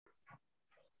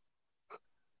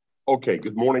Okay,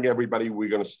 good morning, everybody. We're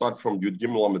going to start from Yud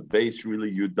Gimel Amid Beis,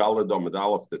 really Yud Daled Amid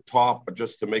Aleph, the top, but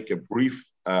just to make a brief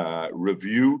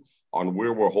review on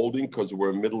where we're holding, because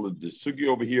we're in the middle of the sugi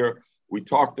over here. We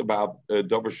talked about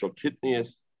Dover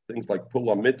Shokitnius, things like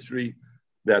Pula Mitzri,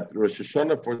 that Rosh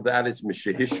Hashanah for that is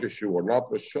Mishahishishu, or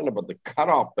not Rosh Hashanah, but the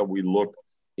cutoff that we look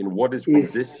in what is from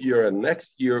this year and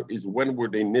next year is when were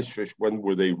they Nishish, when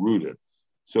were they rooted.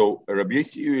 So Rabbi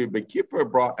Yossi ben Kippur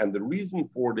brought, and the reason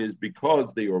for it is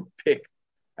because they were picked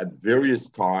at various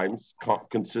times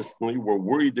consistently. We're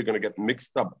worried they're going to get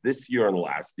mixed up this year and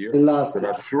last year.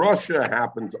 But Rosh Hashanah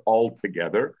happens all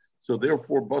together. So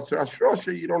therefore, Basar Rosh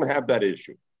Hashanah, you don't have that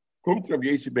issue. Come to Rabbi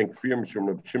Yossi ben Kfir from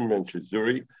Rabbi Shimon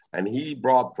Shazuri, and he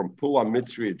brought from Pula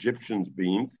Mitzri Egyptians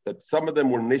beans that some of them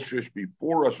were Nishrish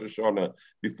before Rosh Hashanah,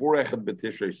 before Echad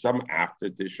B'Tishrei, some after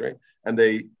Tishrei, and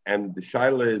the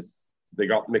Shaila is they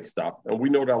got mixed up. And we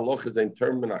know that Allah is in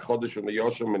term in a Chodesh and a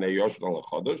Yoshim and a Yoshim al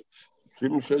Chodesh.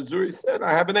 Shimon Shazuri said,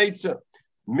 I have an eitzah.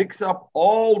 Mix up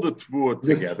all the Tvua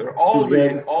together, all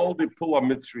the Pula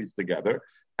Mitzris together.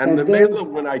 And the middle,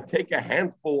 when I take a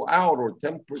handful out or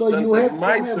 10% of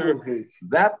Meiser,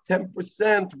 that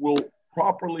 10% will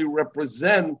properly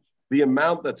represent the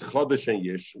amount that's Chodesh and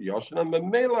Yoshim. And the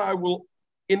Mela, I will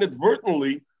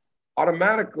inadvertently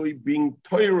automatically being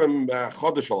Toirim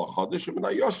Chodesh al Chodesh and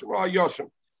Yoshim al Yoshim.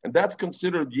 And that's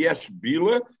considered Yesh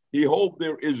Bila. He hoped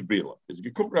there is Bila. It's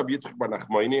Gekum Rabbi Yitzchak bar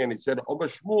Nachmani, and he said, Oba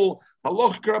Shmuel,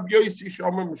 Haloch Rabbi Yossi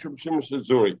Shomer Mishum Shimon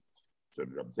Shazuri. So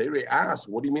Rabbi Zeri asked,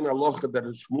 what do you mean Haloch that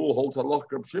Shmuel holds Haloch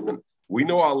Rabbi Shimon? We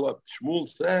know Allah. Shmuel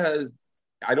says,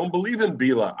 I don't believe in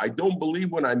Bila. I don't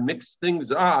believe when I mix things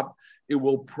up, it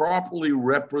will properly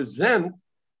represent,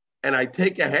 and I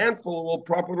take a handful, it will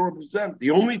properly represent. The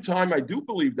only time I do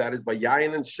believe that is by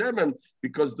Yayin and Shemen,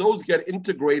 because those get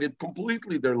integrated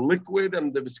completely. They're liquid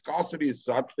and the viscosity is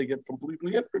such, they get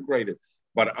completely integrated.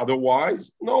 But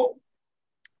otherwise, no.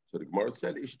 So the Gemara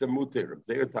said, Ishtamuter, Reb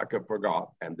Zeir Taka forgot.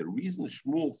 And the reason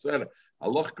Shmuel said,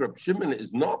 Allah Reb Shimon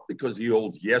is not because he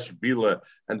holds Yesh Bila,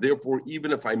 and therefore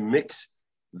even if I mix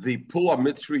the Pula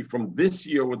Mitzri from this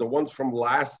year with the ones from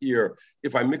last year,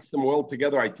 if I mix them well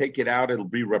together, I take it out, it'll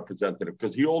be representative,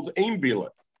 because he holds Ein Bila.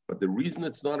 But the reason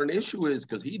it's not an issue is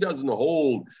because he doesn't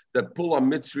hold that Pula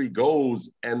Mitzri goes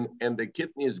and the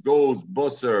Kitnius goes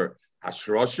Busser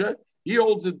Hashrasha. He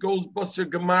holds it goes Busser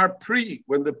Gemar Pri,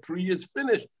 when the Pri is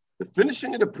finished. The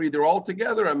finishing of the Pri, they're all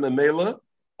together, and Memela,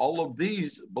 all of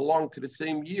these belong to the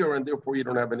same year, and therefore you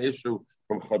don't have an issue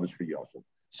from Chodesh for Yosem.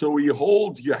 So he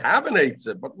holds you have an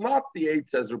eitzah, but not the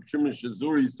eitzah as Reb Shimon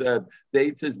Shazuri said. The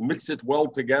eitzah is mix it well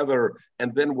together,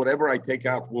 and then whatever I take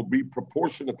out will be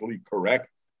proportionately correct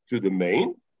to the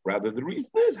main. Rather, the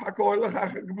reason is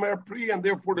and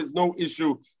therefore there's no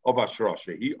issue of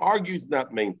Ashrasha. He argues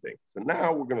that main thing. So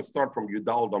now we're going to start from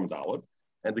Yudal Dam Dalet,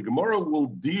 and the Gemara will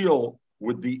deal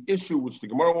with the issue which the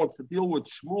Gemara wants to deal with.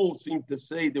 Shmuel seemed to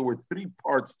say there were three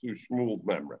parts to Shmuel's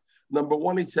memory. Number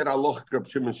one, he said Allah Reb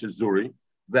Shimon Shazuri,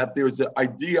 that there's an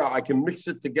idea, I can mix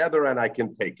it together and I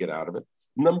can take it out of it.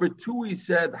 Number two, he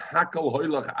said, Hakal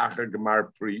Hoylach Acher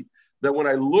Gemar Pri, that when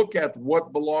I look at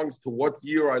what belongs to what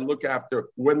year, I look after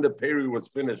when the peri was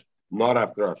finished, not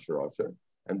after Asher Asher.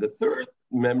 And the third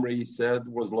memory, he said,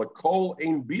 was Lakol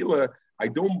Ein Bila. I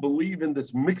don't believe in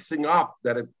this mixing up,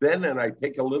 that it then, and I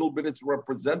take a little bit, it's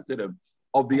representative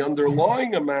of the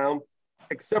underlying amount,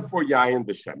 except for Yayin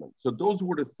B'Shemen. So those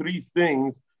were the three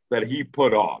things that he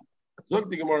put on.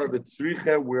 Zog the Gemara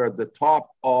V'Tzricha, we're at the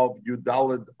top of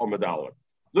Yudalad Amadalad.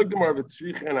 Zog the Gemara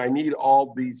V'Tzricha, and I need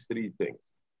all these three things.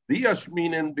 The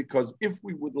Yashminin, because if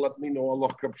we would let me know Allah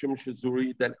Reb Shimon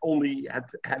Shazuri, that only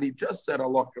had he just said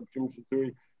Allah Reb Shimon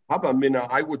Shazuri, Haba Mina,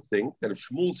 I would think that if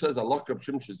Shmuel says Allah Reb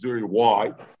Shimon Shazuri,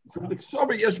 why?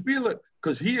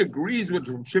 Because he agrees with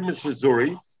Reb Shimon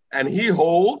Shazuri, and he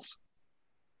holds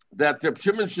that Reb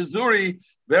Shimon Shazuri,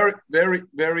 very, very,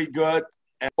 very good.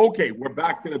 Okay, we're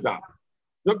back to the dot.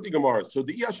 Look the Gemara. So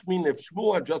the Yashmin, if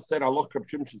Shmuel had just said Allah Reb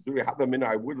Shimon Shazuri,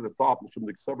 I would have thought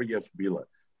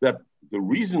that the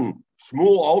reason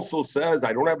Shmuel also says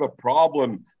I don't have a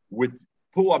problem with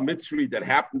Pula Mitzri that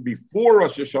happened before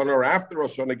Rosh Hashanah or after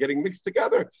Rosh Hashanah getting mixed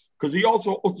together, because he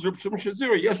also holds Reb Shimon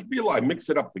Shazuri. Yesh Bila, I mix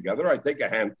it up together. I take a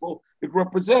handful. It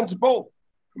represents both.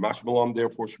 Mashmalam,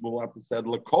 therefore Shmuel had to say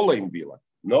Lekolein Bila.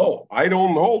 No, I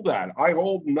don't hold that. I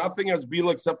hold nothing as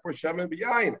Bila except for Shem and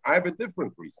B'yayin. I have a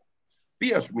different reason.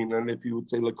 Biyashmin, and if you would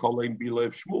say Lekolein Bila,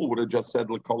 if Shmuel would have just said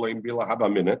Lekolein Bila, have a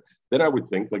minute, then I would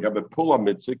think like I have a Pula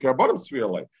Mitzik or bottom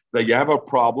Srialay, that you have a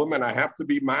problem and I have to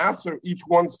be Maaser, each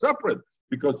one separate,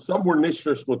 because some were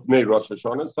Nishrish with Rosh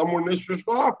Hashanah, some were Nishrish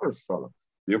Rosh Hashanah.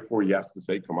 Therefore, he has to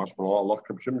say, Kamash Allah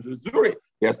Kabshim Shazuri.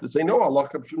 He has to say, no, Allah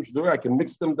Kabshim Shazuri, I can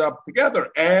mix them up together.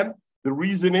 And the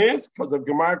reason is because of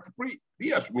Gemar Kapri.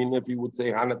 Biyash, mean if he would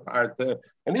say Hanatarta,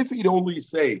 and if he'd only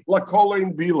say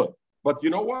Lakolein Bila. But you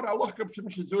know what? Allah Kabshim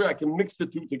Shazuri, I can mix the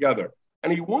two together.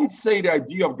 And he wouldn't say the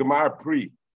idea of Gemar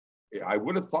Pri. I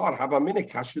would have thought, Havamine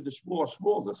Kasha de Shmuel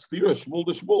Shmuel, the Stira Shmuel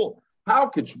de Shmuel. How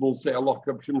could Shmuel say Allah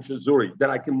Kabshim Shazuri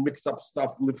that I can mix up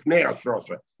stuff Lifnei Rosh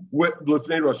with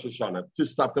Lifnei Rosh Hashanah to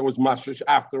stuff that was Mashish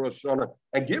after Rosh Hashanah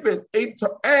and give it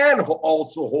and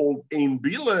also hold Ein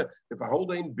Bila? If I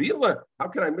hold Ein Bila, how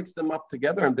can I mix them up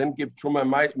together and then give Truma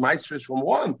Maestris from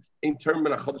one in term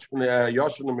of Chodesh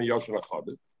Yoshan and Yoshan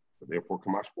Chodesh? So therefore,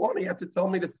 Kamash Plani had to tell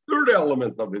me the third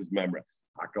element of his memory.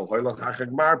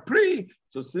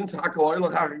 So since all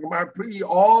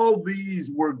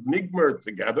these were nigmer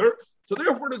together, so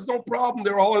therefore there's no problem.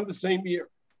 They're all in the same year.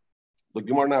 The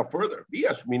Gemara now further.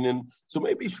 So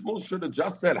maybe Shmuel should have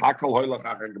just said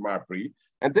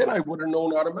and then I would have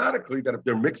known automatically that if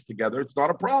they're mixed together, it's not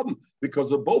a problem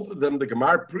because of both of them. The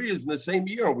Gemara Pri is in the same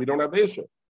year, and we don't have issue.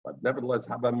 But nevertheless,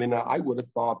 I would have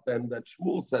thought then that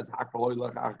Shmuel says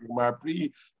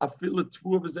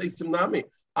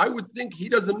I would think he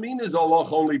doesn't mean his Allah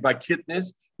only by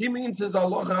kitness. He means his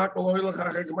Allah even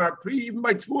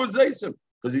by tzvur zaysim,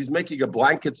 because he's making a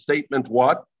blanket statement.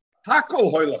 What? I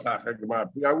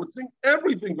would think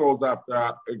everything goes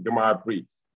after Gemar Pri.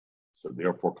 So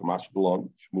therefore, Kamash Balon,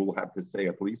 Shmuel had to say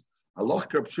at least Allah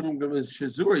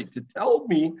Shazuri to tell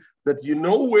me that you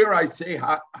know where I say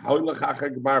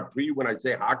Gemar Pri when I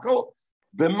say Hakol.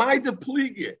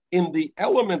 In the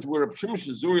element where Reb Shimon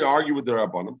Shazuri argue with the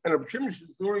Rabbanim, and Reb Shimon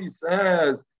Shazuri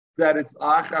says that it's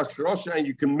Achas Rosha and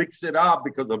you can mix it up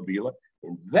because of Bila.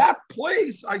 In that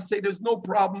place, I say there's no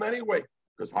problem anyway,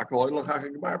 because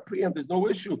Gemar Pri and there's no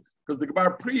issue, because the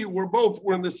Gemar Pri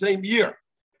were in the same year.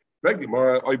 The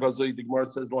Gemara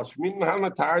says,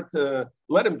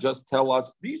 let him just tell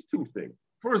us these two things.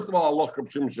 First of all, Allah Reb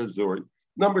Shimon Shazuri.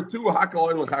 Number two,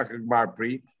 Gemar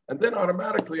Pri. And then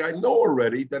automatically, I know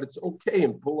already that it's okay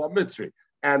in Pula Mitzri.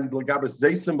 And Lagabas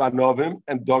Zaysim Banovim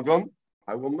and Dogon,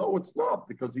 I will know it's not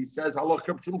because he says, Allah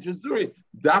Kapshim Shazuri,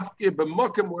 Dafke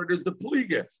B'Mokim, where there's the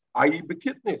Pliga, i.e.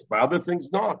 Bekitnis, by other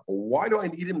things not. Why do I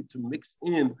need him to mix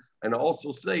in and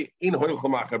also say, In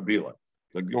Hoilcham Achabila?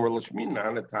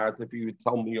 If he would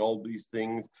tell me all these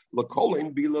things,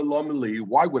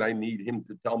 why would I need him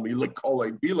to tell me in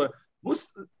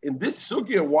this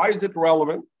sugya? Why is it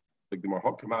relevant? He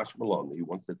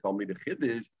wants to tell me the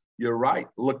chiddush. You're right.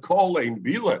 Lekolein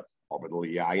bila. But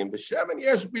Yayim B'Shemen,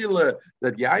 yes, bila.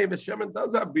 That Yayim B'Shemen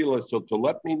does have bila. So to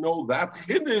let me know that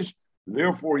chiddush,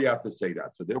 therefore you have to say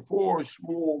that. So therefore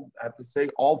Shmuel had to say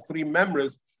all three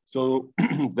members. So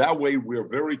that way we're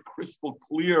very crystal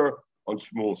clear on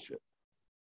Shmuel's shit.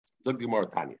 So Gemara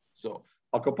Tanya. So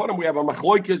Al Kapanim, we have a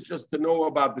machloikis just to know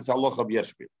about this halacha of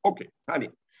Yeshbir. Okay,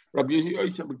 Tanya. So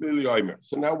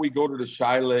now we go to the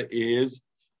shaila is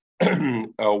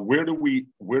where do we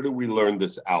learn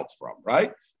this out from,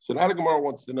 right? So now the Gemara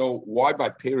wants to know why by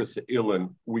Peres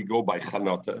Ilan we go by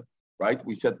Chanata, right?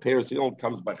 We said Peres Ilan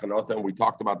comes by Chanata, and we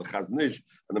talked about the Chaznish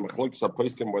and the Machlokes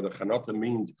HaPoskim, where the Chanata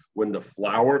means when the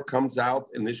flower comes out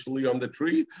initially on the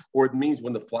tree, or it means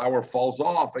when the flower falls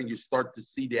off and you start to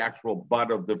see the actual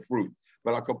bud of the fruit.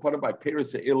 But I'll put it by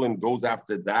Peres Ilan goes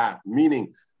after that,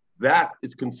 meaning that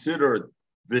is considered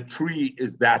the tree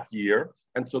is that year.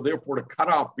 And so therefore the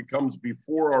cutoff becomes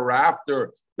before or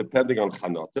after, depending on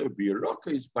Chanata.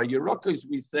 By Yerakis,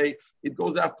 we say it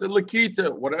goes after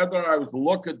Lakita. Whatever I was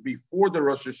looking before the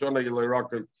Rosh Hashanah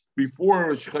Yerakis, before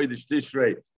Rosh Chodesh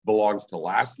Tishrei belongs to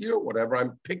last year. Whatever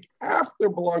I'm pick after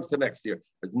belongs to next year.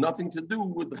 Has nothing to do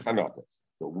with the Chanata.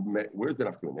 So where's the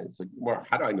Nafkamina? It's like,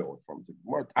 how do I know it from? It's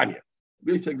more Tanya.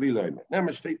 We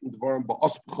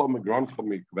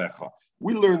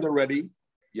learned already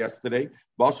yesterday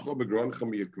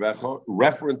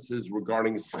references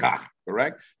regarding schach,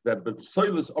 correct? That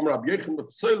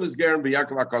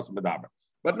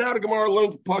but now the Gemara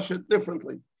learns Pasha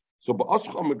differently. So the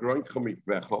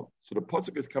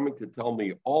pasuk is coming to tell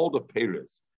me all the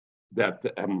peiros that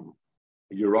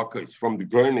Yerakos from the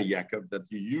Gerna Yaakov that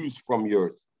you use from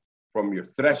your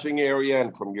threshing area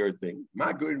and from your thing.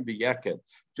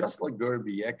 Just like Gur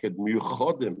B'Yeked,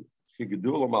 Miuchodim,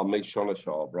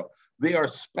 they are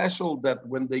special that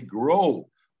when they grow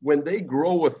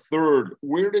a third,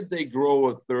 where did they grow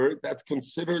a third? That's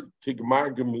considered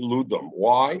Tigmar Gemiludam.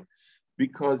 Why?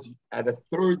 Because at a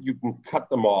third, you can cut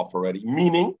them off already.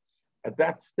 Meaning, at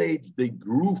that stage, they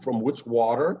grew from which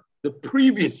water? The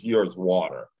previous year's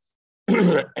water.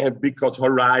 And because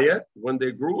Haraya, when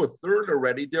they grew a third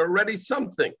already, they're already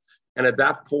something. And at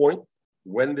that point,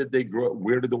 When did they grow?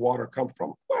 Where did the water come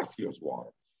from? Last year's water.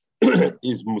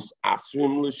 Is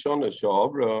musasrim l'shana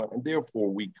shavra, and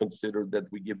therefore we consider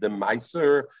that we give them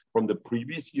meiser from the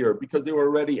previous year because they were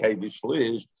already hevish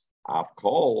Afkol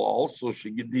also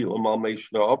shigedilam al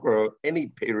meishna any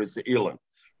peris ilan,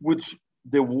 which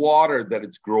the water that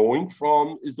it's growing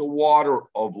from is the water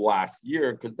of last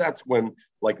year, because that's when,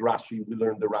 like Rashi, we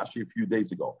learned the Rashi a few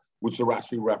days ago, which the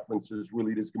Rashi references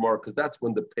really this Gemara, because that's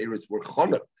when the peris were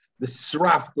chonuk. The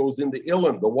sraf goes in the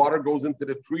ilan, the water goes into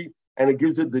the tree, and it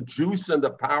gives it the juice and the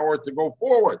power to go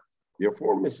forward.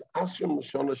 Therefore, misasrim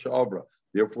l'shana sha'avra.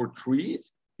 Therefore,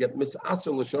 trees get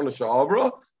misasrim l'shana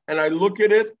sha'avra, and I look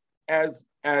at it as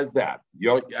that.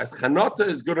 As chanata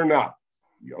is good enough.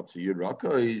 Yotzi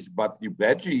Yeraka is, but you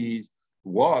veggies,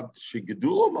 what?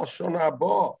 Shigedulam Ashana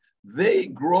Abba. They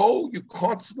grow, you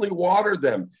constantly water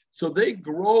them. So they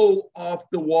grow off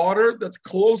the water that's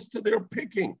close to their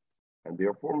picking. And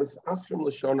therefore, Misasrim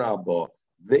Lashana Abba.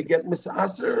 They get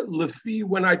Misaser Lefi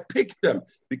when I pick them,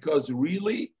 because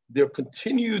really their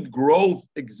continued growth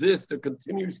exists. They're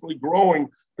continuously growing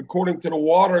according to the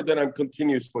water that I'm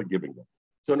continuously giving them.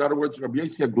 So in other words, Rabbi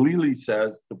Yossi Glili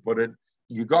says, to put it,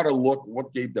 you got to look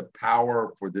what gave the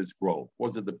power for this growth.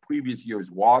 Was it the previous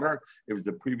year's water? It was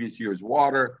the previous year's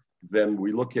water. Then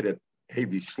we look at it,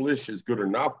 heavy shlish is good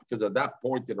enough, because at that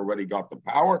point it already got the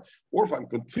power. Or if I'm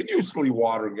continuously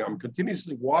watering until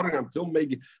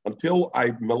I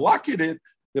melaked it,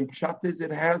 then pshat is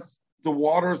it has the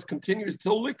water is continuous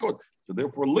till liquid. So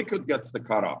therefore liquid gets the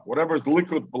cutoff. Whatever's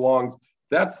liquid belongs.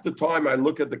 That's the time I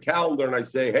look at the calendar and I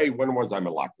say, hey, when was I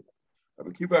melaked?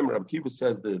 Rabbi Kiva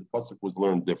says the pasuk was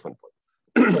learned differently.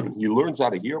 He learns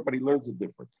out of here, but he learns it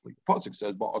differently. The pasuk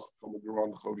says, so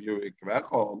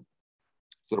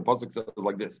the pasuk says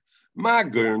like this: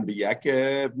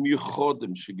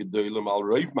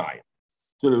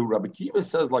 So the Rabbi Kiva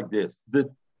says like this: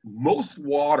 the most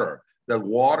water that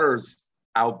waters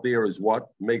out there is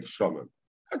what makes shamim.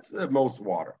 That's the most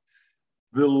water.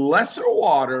 The lesser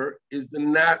water is the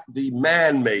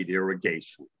man-made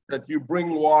irrigation, that you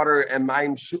bring water and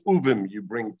ma'im she'uvim you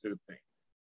bring to the thing.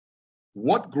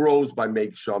 What grows by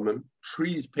make shamim?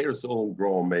 Trees, pears don't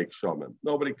grow and make shamim.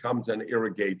 Nobody comes and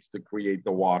irrigates to create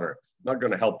the water. Not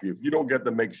going to help you. If you don't get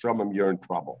to make shamim, you're in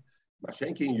trouble.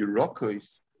 Mashenki and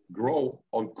Yerukos grow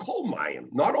on kol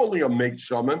mayim, not on make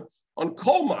shamim, on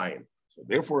kol mayim. So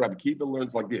therefore, Rabbi Kiva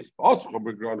learns like this: that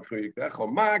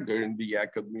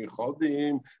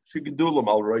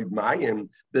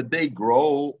they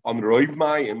grow on roiv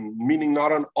mayim, meaning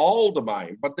not on all the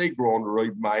mayim, but they grow on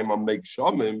roiv mayim on make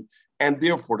shamim, and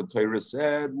therefore the Torah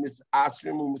said,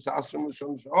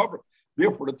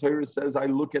 Therefore, the Torah says, I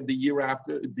look at the year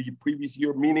after the previous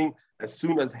year, meaning as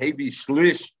soon as hevi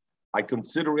shlish, I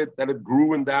consider it that it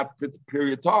grew in that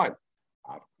period of time.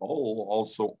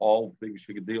 Also, all things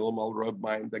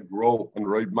that grow on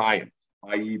roiv mayim,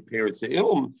 i.e., pears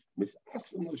ilm, and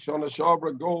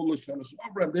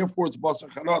therefore it's basar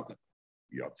chanata.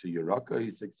 Yotzi Yeraka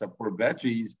is except for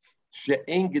veggies.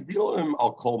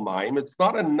 It's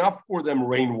not enough for them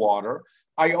rainwater.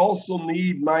 I also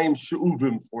need mayim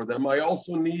she'uvim for them. I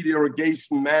also need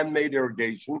irrigation, man-made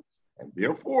irrigation. And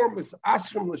therefore,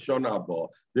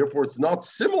 therefore, it's not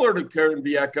similar to Keren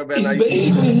V'Yakov. He's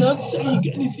basically not saying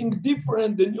anything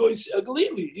different than Yossi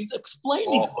Aglili. He's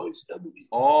explaining Yossi Aglili.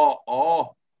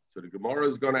 So the Gemara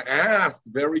is going to ask,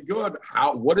 very good,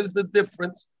 what is the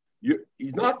difference?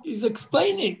 He's not. He's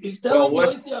explaining. He's telling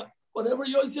Yossi, whatever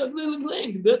Yossi Aglili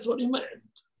saying, that's what he meant.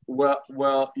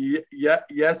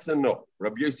 Yes and no.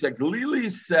 Rabbi Yossi Aglili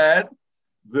said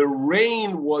the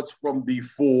rain was from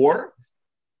before,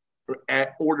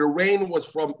 or the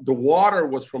water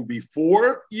was from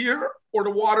before year, or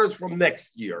the water is from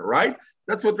next year, right?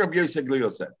 That's what Rabbi Yossi Aglili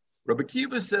said. Rabbi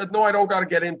Kiva said, no, I don't got to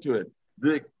get into it.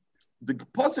 The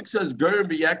pasuk says Ger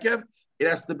V'Yakov. It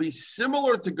has to be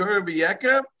similar to Ger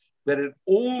V'Yakov, that it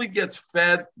only gets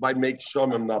fed by make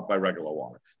shamim, not by regular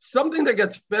water. Something that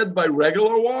gets fed by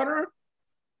regular water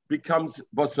becomes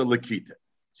basar lekita.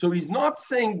 So he's not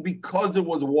saying because it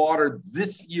was watered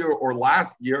this year or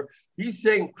last year. He's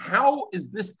saying, how is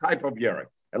this type of yerek?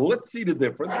 And let's see the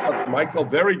difference. But Michael,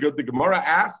 very good. The Gemara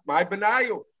asked, my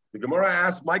benayu. The Gemara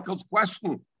asked Michael's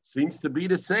question. Seems to be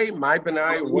the same. My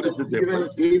benayu, what is the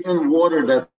difference? Even water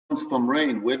that comes from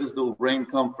rain, where does the rain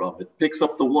come from? It picks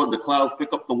up the water. The clouds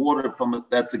pick up the water from it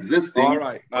that's existing. All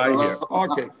right, I hear.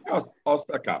 Okay,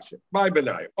 Ostakasha. My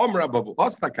benayu. Omra bavu.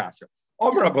 Ostakasha.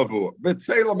 Omra bavu.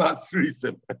 Betzelem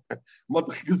hasrisim. But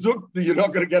you're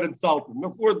not going to get insulted.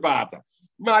 No fourth bata.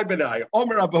 My benayu.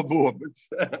 Omra bavu.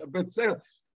 Betzelem.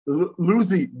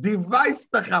 Lucy, die weiß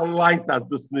doch allein, dass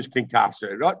das nicht kein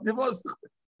Kasche.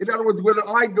 In other words, when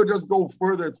I just go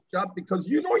further, it's shot because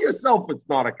you know yourself it's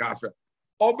not a kasha.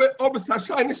 Ob es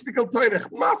wahrscheinlich stickel teurig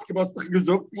Maske, was doch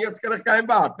gesucht, jetzt kann ich kein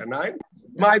warten, nein?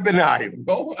 My benayim.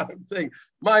 No, I'm saying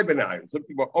my benayim.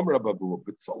 Something about Omer Ababu,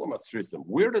 but Solomon Srism.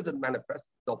 Where does it manifest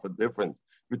itself a difference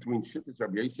between Shittis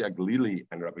Rabbi Yossi Aglili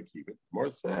and Rabbi Kiva? More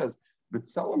says, but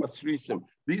Solomon Srism,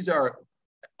 these are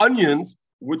onions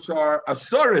which are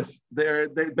asaris. They're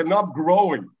not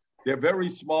growing. They're very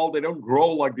small. They don't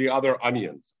grow like the other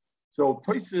onions. So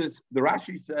Tosis, the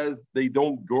Rashi says they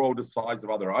don't grow the size of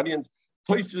other onions.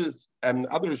 Tosis and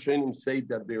other Rishonim say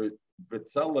that they're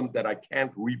B'Tselem that I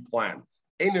can't replant.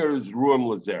 Einer is Ruam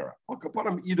Lazera. I'll put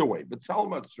them either way.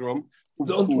 B'Tselem Asrum.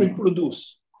 Don't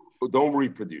reproduce. Don't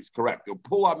reproduce, correct.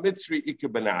 Pula Mitzri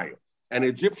Ikebenayu. And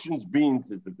Egyptians' beans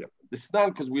is the difference. This is not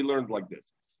because we learned like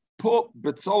this.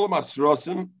 B'Tselem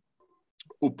Asrosim,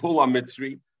 Upula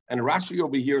Mitzri. And Rashi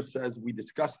over here says, we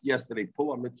discussed yesterday,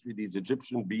 Pula Mitzri, these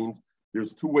Egyptian beans,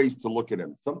 there's two ways to look at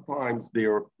them. Sometimes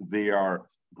they are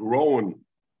grown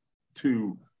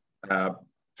to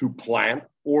plant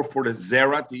or for the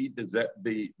zera to eat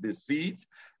the seeds,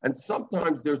 and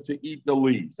sometimes they're to eat the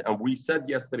leaves. And we said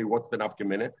yesterday, what's the nafka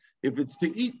minute? If it's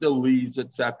to eat the leaves,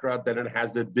 etc., then it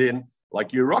has a din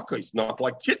like Yerakos, not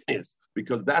like kidneys,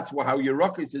 because that's how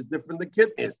Yerakos is different than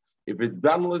kidneys. If it's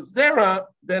done with zera,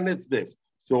 then it's this.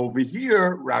 So over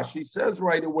here, Rashi says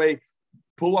right away,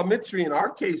 Pula Mitzri, in our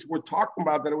case, we're talking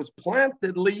about that it was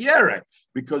planted liyerek,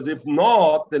 because if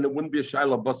not, then it wouldn't be a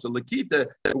Shaila Basar Lakita,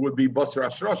 it would be Basar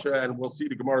Ashrasha, and we'll see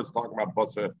the Gemara is talking about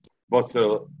Basar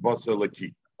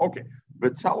Lakita. Okay,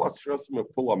 B'tzal Ashrasam of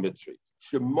Pula Mitzri,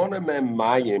 Shemona Mem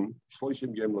Mayim,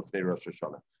 Shloshim Yem Lefnei Rosh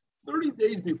Hashanah. 30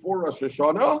 days before Rosh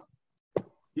Hashanah,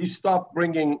 he stopped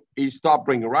bringing,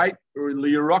 right?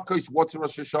 Liyerakos, what's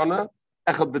Rosh Hashanah?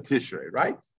 Echad B'Tishrei,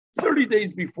 right? 30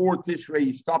 days before Tishrei,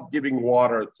 he stopped giving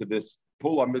water to this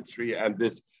Pula Mitzri and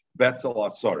this Betzel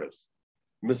Asaris.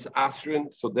 Mis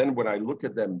Asrin, so then when I look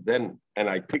at them and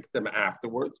I pick them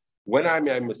afterwards, when I'm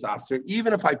a Mis Asrin,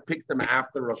 even if I pick them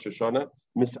after Rosh Hashanah,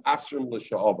 Mis Asrin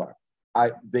L'Sha'ovar,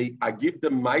 I give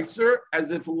them Meiser as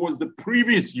if it was the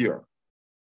previous year.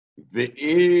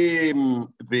 The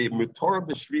Mitorah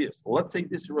B'Shvius. Let's say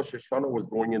this Rosh Hashanah was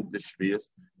going into Shvius.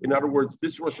 In other words,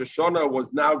 this Rosh Hashanah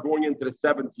was now going into the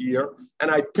 7th year,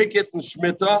 and I pick it in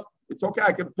Shemitah. It's okay,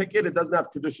 I can pick it. It doesn't have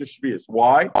Kedusha Shvius.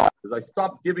 Why? Because I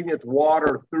stopped giving it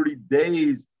water 30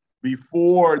 days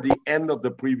before the end of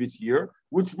the previous year,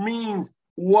 which means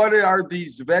what are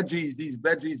these veggies? These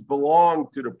veggies belong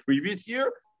to the previous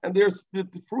year, and there's the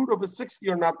fruit of the 6th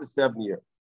year, not the 7th year.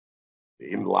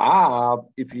 In Lab,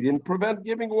 if he didn't prevent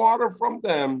giving water from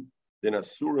them, then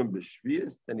Asurim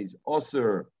b'Shvius, then he's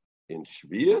Asur in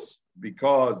Shvius,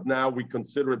 because now we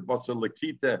consider it Basar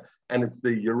Lakita, and it's the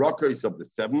Yerakos of the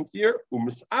 7th year,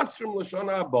 Umis Asrim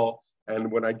L'Shana Haba,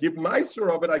 and when I give Meiser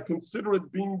of it, I consider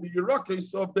it being the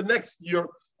Yerakos of the next year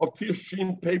of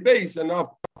Tishin Pei Beis and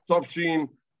of Tovshin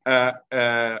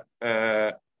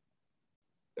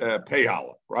Pei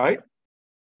Aleph, right?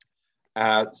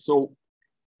 So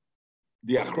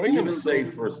the Achronim say,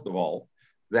 first of all,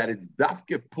 that it's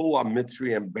Dafke Pula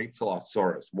Mitzri and Beitzel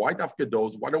Asaris. Why Dafke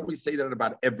those? Why don't we say that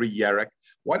about every Yerek?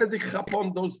 Why does it chap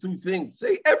on those two things?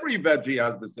 Say every veggie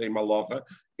has the same halacha.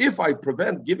 If I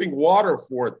prevent giving water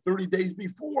for it 30 days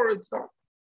before, it's not.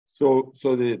 So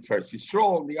the Tars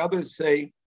Yisrael and the others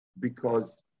say,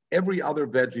 because every other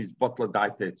veggie is Batla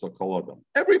Daite Tzolkodam.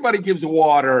 Everybody gives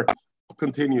water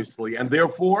continuously, and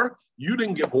therefore you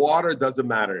didn't give water, doesn't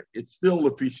matter. It's still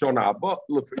Lefishona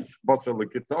Basar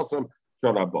Lekitosam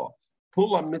Shonaba.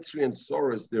 Pula Mitzri and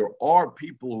Soros, there are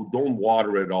people who don't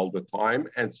water it all the time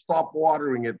and stop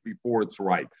watering it before it's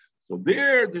ripe. So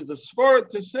there's a svar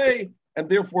to say, and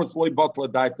therefore it's Loi Batla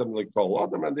Daitam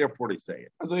Lekol, and therefore they say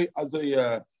it.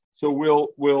 So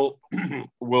we'll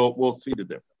see the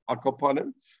difference.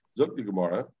 Akopanim, Zok the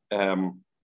Gemara.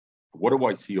 What do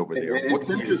I see over there? It's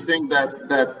interesting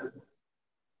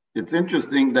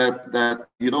that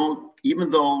you don't,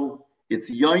 even though it's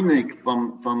yonik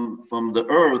from the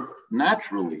earth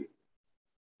naturally,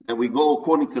 that we go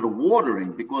according to the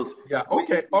watering, because all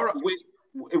right.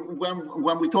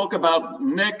 When we talk about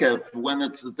nekev, when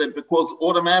it's because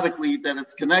automatically that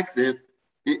it's connected,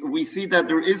 we see that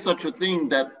there is such a thing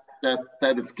that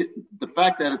it's the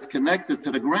fact that it's connected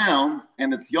to the ground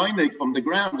and it's yonik from the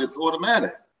ground, it's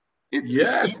automatic.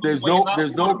 There's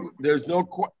no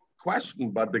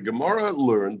question, but the Gemara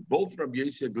learned, both Rabbi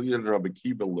Yossi Aglili and Rabbi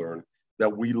Kiva learned,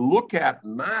 that we look at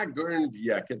Ma Gern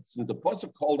V'Yakev, since the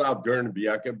Pasuk called out Gern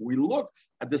V'Yakev, we look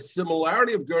at the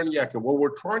similarity of Gern Yaakov. What we're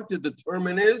trying to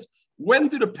determine is, when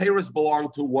do the Paris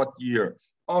belong to what year?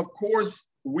 Of course,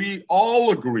 we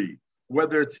all agree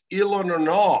whether it's Elon or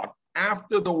not,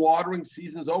 after the watering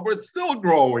season is over, it's still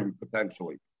growing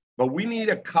potentially. But we need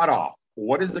a cutoff.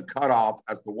 What is the cutoff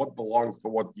as to what belongs to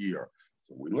what year?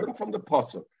 So we learn from the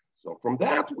pasuk. So from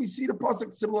that, we see the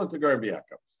pasuk similar to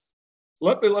Garbiaka.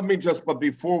 Let me just, but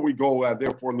before we go,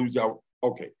 therefore lose out.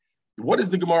 Okay. What is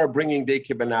the Gemara bringing de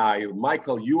Kibenayu?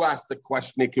 Michael, you asked the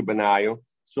question Kibenayu.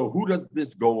 So who does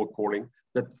this go according?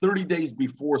 That 30 days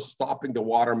before stopping the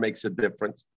water makes a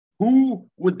difference. Who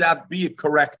would that be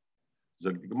correct? So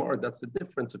the Gemara, that's the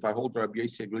difference if I hold Rabbi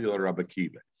Yossi Aglili or Rabbi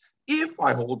Akiva. If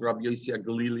I hold Rabbi Yossi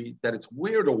Aglili, that it's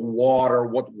where the water,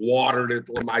 what watered it,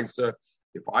 Lamaisa.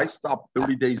 If I stop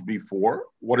 30 days before,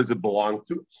 what does it belong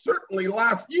to? Certainly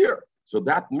last year. So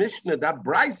that Mishnah, that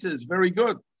Brisa is very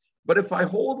good. But if I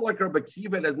hold like Rabbi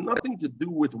Akiva, it has nothing to do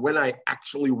with when I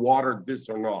actually watered this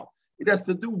or not. It has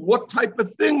to do what type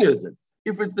of thing is it.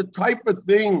 If it's the type of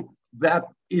thing that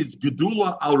is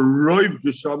Gedula al Roiv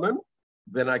Geshamim,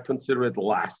 then I consider it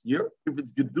last year. If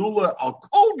it's Gedula al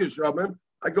Kol Geshamim,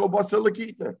 I go Basar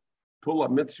Lakita. Pula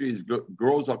Mitzri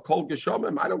grows al Kol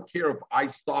Geshamim. I don't care if I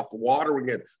stop watering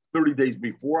it 30 days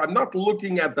before. I'm not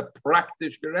looking at the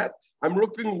practice Geret. I'm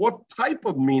looking what type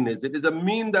of mean is it. Is a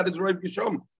mean that is Roiv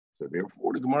Geshamim. So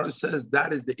therefore, the Gemara says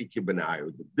that is the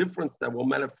Ikibenayu. The difference that will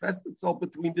manifest itself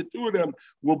between the two of them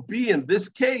will be in this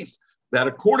case that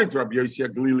according to Rabbi Yossi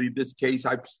Aglili, this case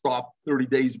I stopped 30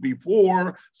 days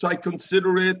before, so I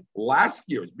consider it last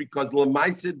year's because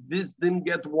Lamaisa, this didn't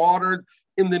get watered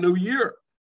in the new year.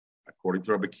 According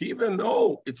to Rabbi Akiva,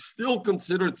 no, it's still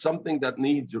considered something that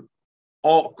needs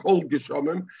all cold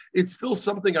geshamim. It's still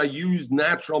something I use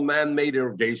natural man-made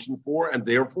irrigation for, and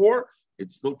therefore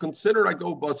it's still considered I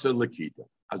go basar lekita.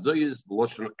 Azoy is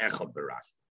loshen echad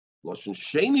berashi. Loshen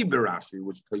sheni berashi,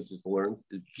 which Tosfos learns,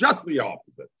 is just the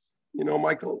opposite. You know,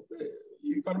 Michael,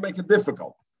 you got to make it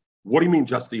difficult. What do you mean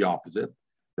just the opposite?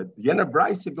 That the Yena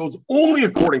Brisa goes only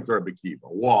according to Rabbi Akiva.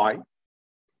 Why?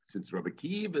 Since Rabbi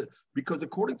Akiva, because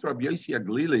according to Rabbi Yossi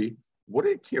Aglili, what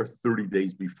do you care 30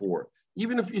 days before?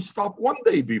 Even if you stop one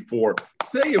day before,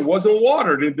 say it wasn't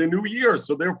watered in the new year,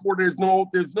 so therefore there's no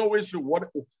issue.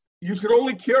 What you should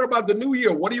only care about the new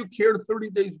year. What do you care 30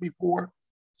 days before?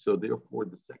 So therefore,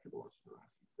 the second one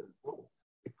says no.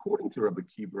 According to Rabbi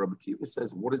Akiva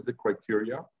says, what is the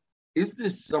criteria? Is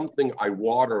this something I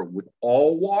water with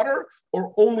all water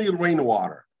or only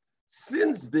rainwater?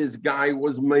 Since this guy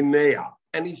was Menea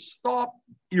and he stopped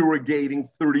irrigating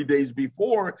 30 days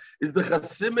before, is the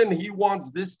Chasimin, he wants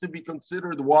this to be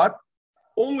considered what?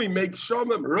 Only make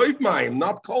Shomim, Roiv Mayim,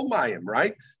 not Kol Mayim,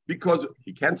 right? Because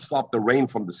he can't stop the rain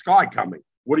from the sky coming.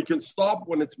 What he can stop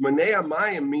when it's Menea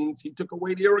Mayim means he took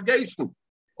away the irrigation.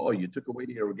 Oh, you took away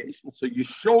the irrigation. So you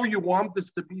show you want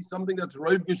this to be something that's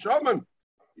Roiv Geshamim.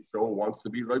 You show it wants to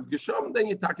be Roiv Geshamim, then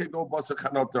you take go Basar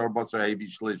Chanota or Basar Hevi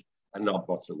Shlish and not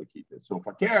Basar Lakita. So if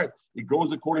I care, it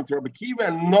goes according to Rabbi Akiva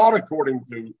and not according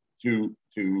to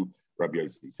Rabbi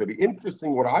Yossi. So the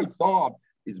interesting, what I thought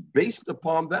is based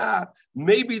upon that,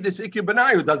 maybe this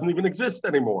Ikibenayu doesn't even exist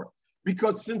anymore.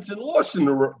 Because since in Loshen,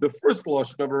 the first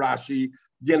Loshen of Rashi,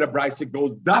 Yena Brisa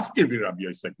goes Dafke vi Rabbi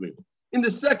Yossi. In the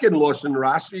second Loshen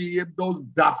Rashi, it goes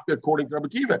Dafke according to Rabbi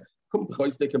Akiva.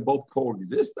 They can both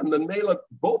coexist, and then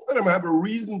both of them have a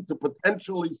reason to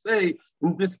potentially say,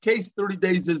 in this case, 30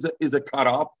 days is a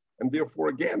cutoff, and therefore,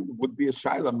 again, would be a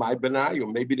shaila, my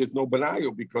benayu. Maybe there's no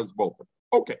benayu because both of them.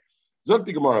 Okay. Zog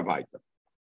the Gemara weiter.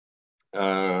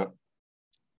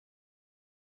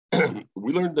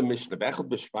 We learned the Mishnah. Echad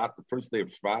b'Shvat, the first day of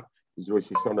Shvat, is Rosh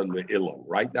Hashanah le'ilon,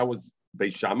 right? That was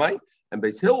Beis Shammai, and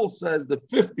Beis Hill says the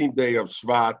 15th day of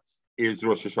Shvat is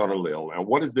Rosh Hashanah Leil. And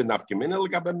what is the nafkamina?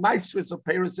 Legabe maisris of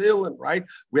Paris Ilin, right?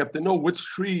 We have to know which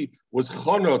tree was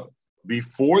chanot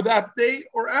before that day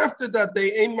or after that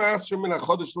day. Ein maaser min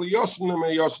hachodesh liyoshin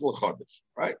min yoshin l'chodesh,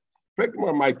 right?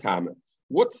 My comment.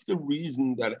 What's the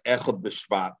reason that echad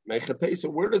b'Shvat? Mechatesa,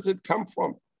 where does it come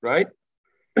from, right?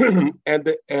 So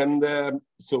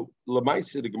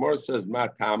Lamaisa, the Gemara says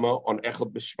matama on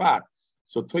echad b'Shvat.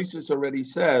 So Tosfos already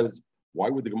says, why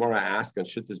would the Gemara ask on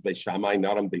Shittas Beis Shammai,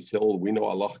 not on Beis Hill? We know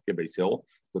Allah ke Beis Hill.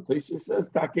 So Tosfos says,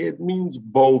 Take, it means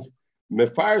both.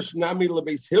 Mefarsh nami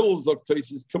leBeis Hill, zok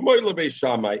Tosfos, kamoy leBeis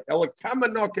Shammai. Ela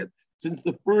kamanoket. Since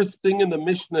the first thing in the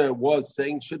Mishnah was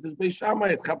saying Shittas Beis Shammai,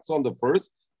 it chaps on the first.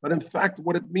 But in fact,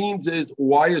 what it means is,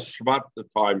 why is Shvat the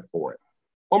time for it?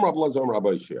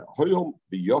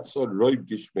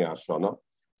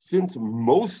 Since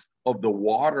most of the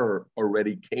water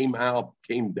already came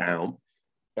down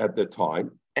at the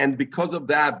time, and because of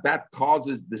that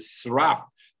causes the sraf,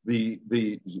 the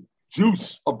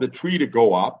juice of the tree to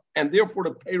go up, and therefore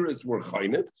the peiros were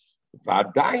chaynet.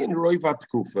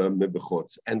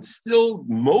 And still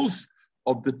most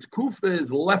of the tkufa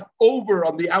is left over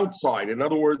on the outside. In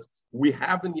other words, we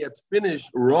haven't yet finished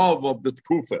Rav of the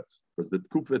tkufa, because the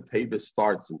tkufa Tevis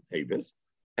starts in Tevis.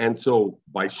 And so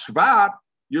by Shvat,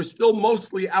 you're still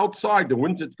mostly outside. The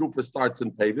winter tkufa starts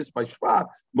in Tevis. By Shvat,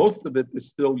 most of it is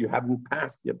still, you haven't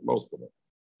passed yet, most of it.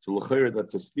 So l'chayr,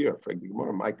 that's a steer.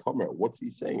 My comer, what's he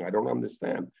saying? I don't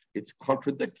understand. It's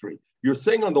contradictory. You're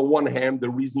saying on the one hand,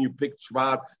 the reason you picked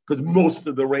Shvat, because most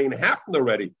of the rain happened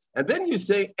already. And then you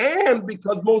say, and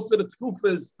because most of the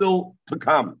tkufa is still to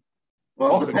come.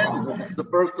 Well, it depends. It's the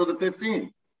 1st or the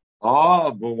 15th.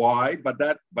 Oh, but why? But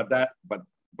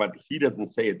he doesn't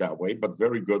say it that way. But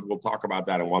very good. We'll talk about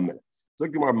that in 1 minute. So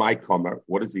my comer,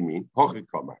 what does he mean? Hochi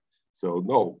comer. So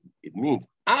no, it means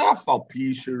even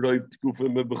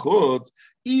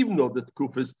though the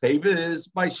tkufa's tevis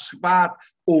by Shvat,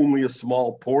 only a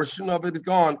small portion of it is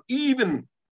gone. Even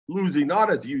losing, not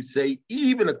as you say,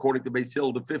 even according to Beis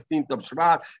Hillel, the 15th of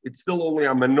Shvat, it's still only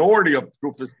a minority of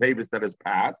tkufa's tevis that has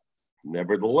passed.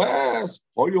 Nevertheless,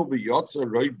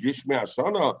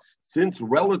 since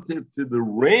relative to the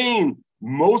rain,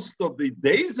 most of the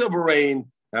days of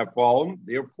rain have fallen,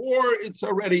 therefore it's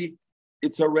already the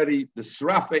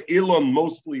Srafa Ilon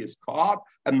mostly is caught,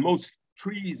 and most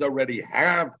trees already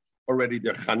have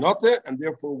their Chanote, and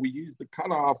therefore we use the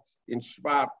cutoff in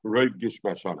Shvat Roiv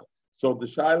Gishma Shana. So the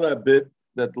Shaila bit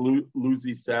that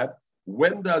Luzi said,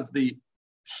 when does the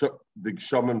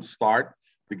Geshomim start?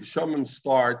 The Geshomim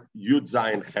start Yud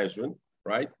Zayin Cheshvan,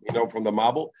 right? From the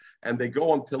Mabul, and they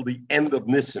go until the end of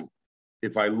Nisan.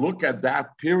 If I look at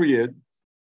that period,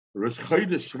 Rosh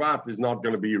Chodesh Shvat is not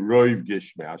going to be Roiv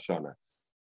Gishma Shana.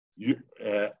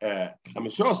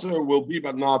 Chamishosar will be,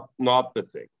 but not the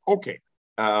thing. Okay.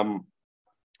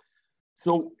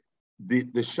 So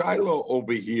the Shiloh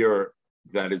over here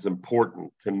that is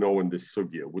important to know in this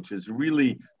sugya, which is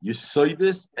really, you say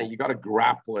this and you got to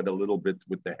grapple it a little bit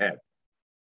with the head.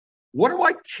 What do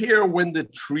I care when the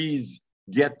trees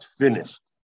get finished?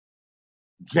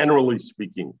 Generally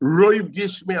speaking, Roiv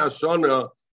Gishmi Ashana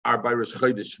are by Rosh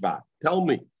Chodesh Shvat. Tell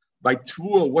me, by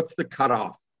Tvua, what's the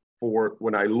cutoff for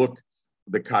when I look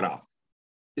the cutoff?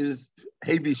 Is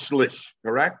Hevi Shlish,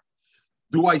 correct?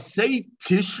 Do I say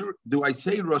Rosh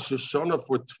Hashanah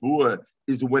for Tvua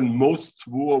is when most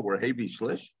Tvua were Hevi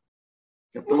Shlish?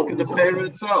 You have to look at the Torah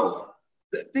itself.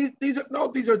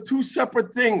 These are two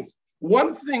separate things.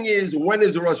 One thing is, when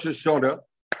is Rosh Hashanah?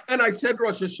 And I said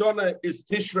Rosh Hashanah is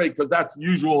Tishrei because that's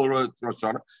usual Rosh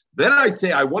Hashanah. Then I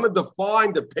say I want to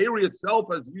define the peri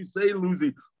itself, as you say,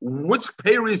 Luzi, which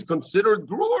peri is considered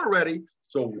grew already.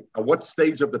 So at what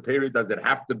stage of the peri does it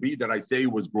have to be that I say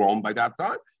it was grown by that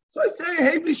time? So I say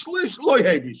Hevi Shlish, Loy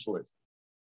Hevi Shlish.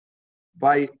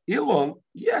 By Ilon,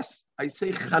 yes, I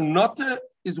say Chanata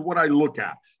is what I look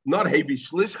at, not Hevi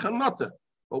Shlish, Chanata.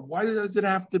 But why does it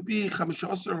have to be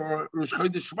Chamishosar or Rosh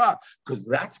Chodesh Shvat? Because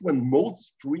that's when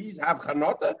most trees have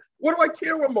Chanata. What do I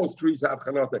care when most trees have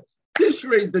Chanata?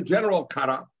 Tishrei is the general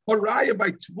cutoff. Haraya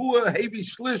by Tvua, Hevi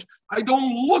Shlish. I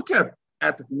don't look at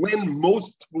when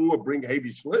most Tvua bring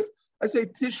Hevi Shlish. I say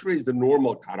Tishrei is the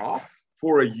normal cutoff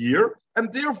for a year,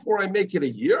 and therefore I make it a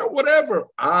year, whatever.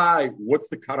 What's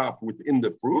the cutoff within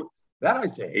the fruit? That I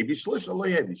say Hevi Shlish,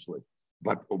 Alay Hevi Shlish.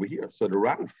 But over here, so the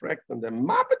Ran Frekt and the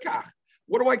Mabekach.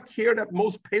 What do I care that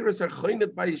most parents are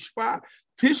chaynet by Shvat?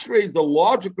 Tishrei is the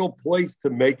logical place to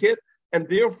make it, and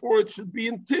therefore it should be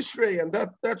in Tishrei, and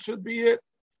that should be it.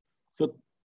 So,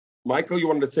 Michael, you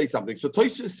wanted to say something. So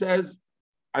Tosha says,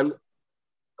 No.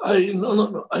 I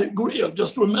agree. I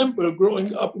just remember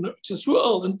growing up in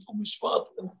Israel and Shvat,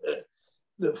 and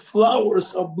the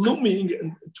flowers are blooming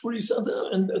and trees are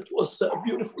there, and it was a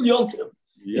beautiful Yom Tov.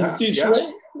 In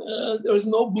Tishrei, there is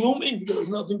no blooming. There is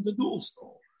nothing to do.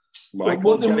 So.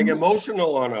 Michael's getting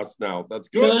emotional on us now. That's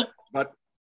good. Yeah.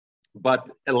 But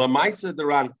Elamaisa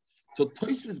Duran. So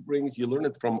Tosfos brings, you learn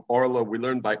it from Orla. We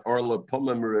learned by Orla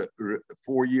Pomem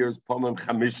 4 years, Pomem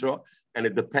Chamisha, and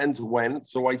it depends when.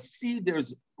 So I see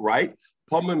there's, right,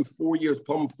 Pomem 4 years,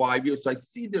 Pomem 5 years. So I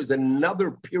see there's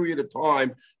another period of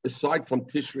time aside from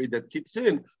Tishrei that kicks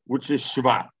in, which is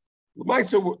Shvat.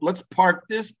 So let's park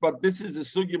this, but this is a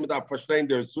sugya without verstehen.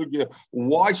 There's a sugya.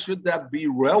 Why should that be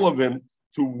relevant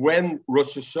to when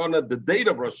Rosh Hashanah, the date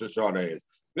of Rosh Hashanah is?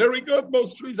 Very good.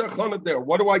 Most trees are chanat there.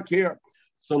 What do I care?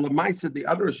 So Lamaisa, the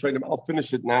other Rishonim, I'll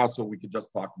finish it now so we can just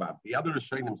talk about it. The other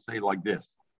Rishonim say like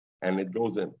this, and it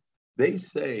goes in. They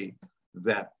say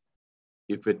that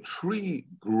if a tree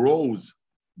grows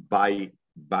by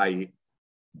Chamishosar,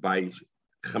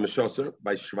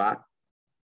 by Shvat,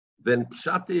 then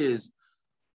Pshat is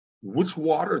Which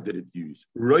water did it use?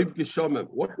 Roiv Geshamim.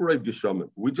 What Roiv Geshamim?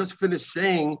 We just finished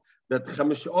saying that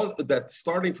that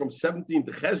starting from 17th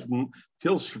Cheshvan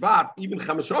till Shvat, even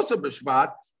Chamishasa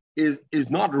b'Shvat, is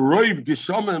not Roiv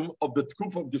Geshamim of the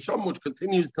Tkuf of Geshamim, which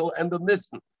continues till end of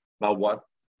Nisan. Now what?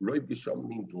 Roiv Geshamim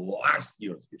means last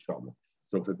year's Geshamim.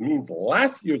 So if it means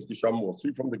last year's Geshamim, we'll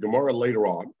see from the Gemara later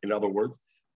on. In other words,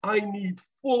 I need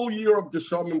full year of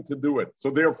Geshamim to do it. So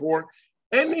therefore,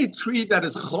 any tree that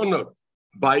is chonot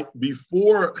by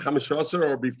before Chamishasar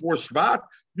or before Shvat,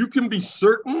 you can be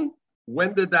certain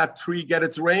when did that tree get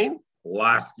its rain?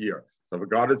 Last year. So if it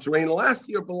got its rain last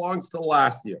year, belongs to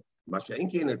last year.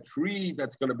 Masha'enki in a tree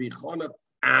that's going to be chonot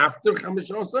after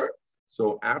Chamishasar.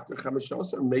 So after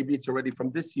Chamishasar, maybe it's already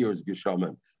from this year's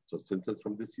Geshamim. So since it's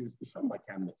from this year's Geshamim, I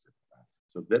can't mix it.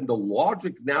 So then the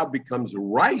logic now becomes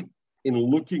right in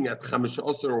looking at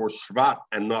Chamishasar or Shvat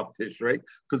and not Tishrei.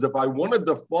 Because if I want to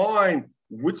define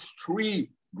which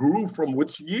tree grew from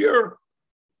which year,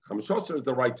 Chamishasar is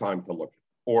the right time to look at,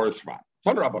 or Shvat.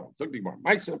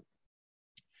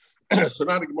 So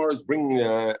now the Gemara is bringing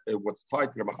what's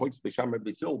tied to the Machlokes B'Sham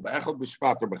B'Sil B'Echad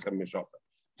B'Shvat or B'Chamishasar.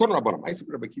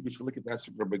 Rabbi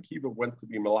Kiva went to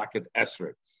be Malakat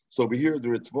Esrei. So over here, the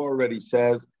Ritva already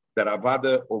says that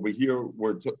Avada, over here,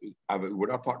 we're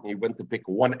not talking, he went to pick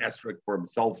one esrog for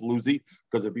himself, Luzi,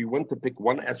 because if he went to pick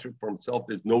one esrog for himself,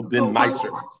 there's no din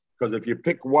meiser. Because if you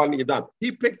pick one, you're done.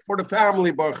 He picked for the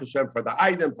family, Baruch Hashem, for the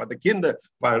item, for the kinder,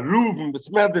 for Reuven,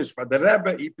 Besmedrish, for the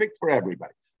Rebbe, he picked for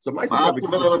everybody. So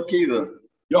Maaseh Rabbi Kiva.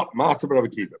 Yeah, Maaseh Rabbi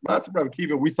Kiva. Maaseh Rabbi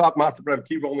Kiva, we thought Maaseh Rabbi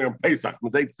Kiva only on Pesach.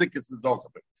 Mazait Sikkis is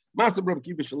also big. Maaseh Rabbi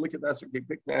Kiva should look at the esrog, he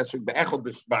picked the esrog, Be'echad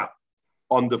B'Shvat.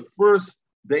 On the first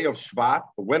day of Shvat,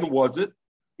 when was it?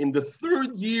 In the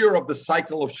third year of the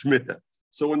cycle of Shemitah.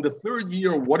 So in the third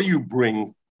year, what do you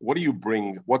bring? What do you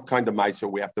bring? What kind of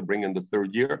meiser we have to bring in the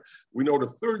third year? We know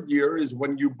the third year is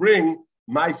when you bring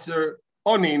meiser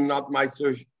oni, not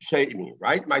meiser sheni,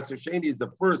 right? Meiser sheni is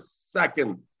the first,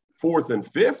 second, fourth, and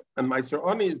fifth, and meiser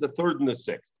oni is the third and the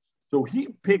sixth. So he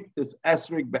picked this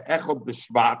esrig be'echod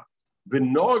b'shvat. Which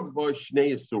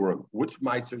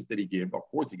meisers did he give? Of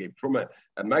course, he gave Truma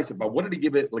and Meiser, but what did he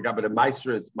give it? Like the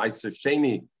Meiser is Meiser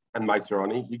Sheni and Meiser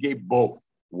Ani. He gave both.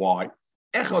 Why?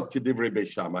 Echad Kedivrei Beis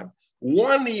Shammai.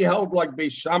 One he held like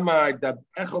Beis Shammai that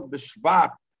Echad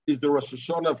B'Shvat is the Rosh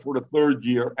Hashanah for the third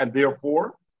year, and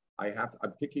therefore I'm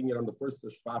picking it on the first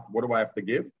of Shvat. What do I have to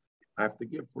give? I have to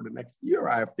give for the next year.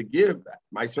 I have to give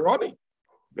Meiser Ani.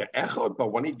 The Echad,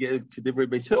 but when he gave Kedivrei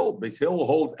Beis Hill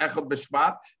holds Echad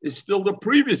B'Shvat is still the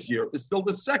previous year, is still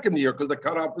the second year, because the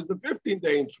cutoff is the 15th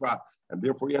day in Shvat, and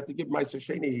therefore he had to give Meiser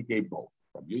Sheni. He gave both.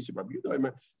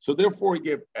 So therefore he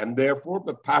gave, and therefore,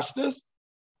 but Pashtus,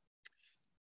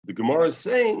 the Gemara is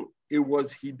saying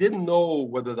he didn't know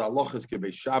whether the halacha is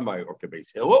Kebeis Shammai or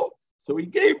Kebeis Hillel, so he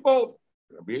gave both.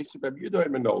 Rabbi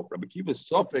Kiva's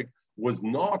suffix was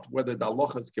not whether the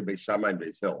halacha is Kebeis Shammai and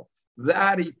Beis Hillel.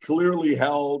 That he clearly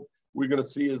held, we're going to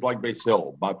see is like Beis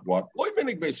Hill. But what?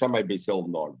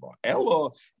 Ella,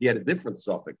 he had a different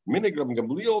suffix. The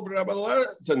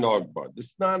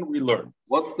Snan we learned.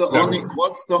 What's the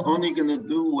oni going to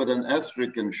do with an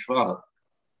esrik and Shvat?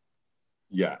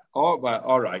 Yeah. Oh, but,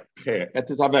 all right.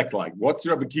 What's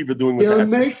Rabbi Kiva doing with the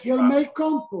esrik? He'll make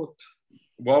compote.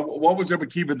 Well, what was Rabbi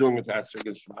Kiva doing with the esrik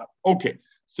and Shvat? Okay.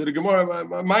 So the Gemara,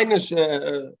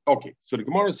 okay. So the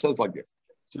Gemara says like this.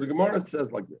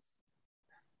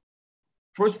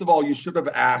 First of all, you should have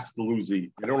asked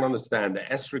Luzi. I don't understand. The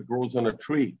esrog grows on a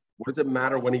tree. What does it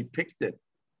matter when he picked it?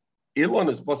 Ilon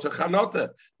is basa chanota.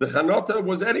 The chanota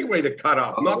was anyway to cut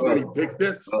off, not when he picked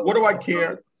it. What do I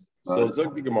care? So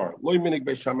Zog the Gemara.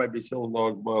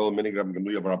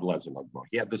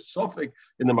 He had the suffix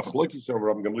in the machlokes of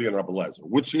Rabbi Gamliel and Rabbi Lezer,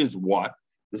 which is what?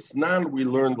 The Snan we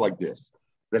learned like this,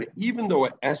 that even though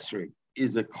an esrog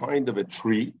is a kind of a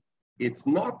tree, it's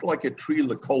not like a tree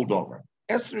lekol dover.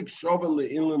 Esrik shova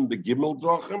le'ilim begimel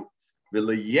drachim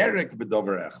v'leyerek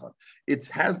b'dover echad. It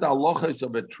has the halachas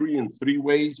of a tree in three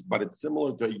ways, but it's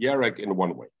similar to a yerek in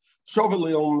one way. Shova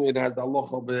le'ilim, it has the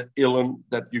halacha of a ilim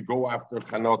that you go after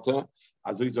chanota,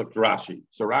 as is of Rashi.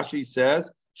 So Rashi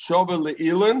says, shova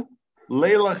le'ilim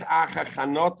leilach acha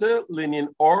chanota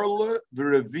linin orle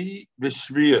v'revi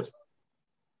v'shvius.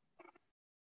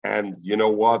 And you know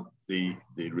what? The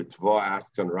Ritva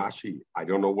asks on Rashi, I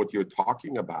don't know what you're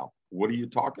talking about. What are you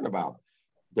talking about?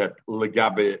 That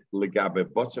legabe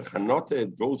basa chanota,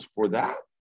 it goes for that.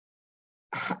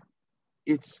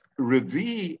 It's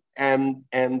Revi and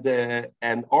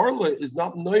Orla is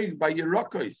not noig by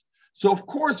Yerakos. So of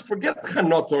course, forget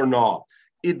chanota or not.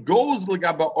 It goes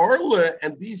legabe Orla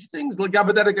and these things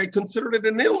legabe that I considered it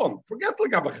an ilon. Forget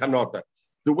legabe chanota.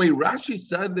 The way Rashi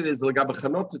said it is Lagabe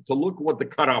Chanota to look what the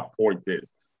cutoff point is.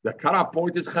 The cutoff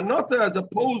point is Chanota as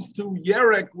opposed to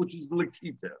Yerek, which is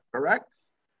Likita, correct?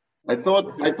 I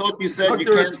thought you said you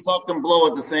can't suck and blow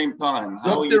at the same time.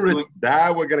 How are you doing?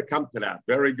 That we're going to come to that.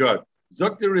 Very good.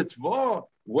 Zok Ritzvah,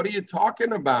 what are you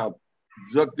talking about?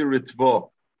 Zok Ritzvah.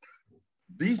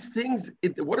 These things,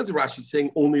 what is Rashi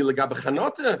saying? Only Lagabe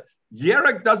Chanota.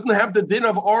 Yerek doesn't have the din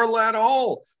of Arla at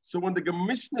all. So when the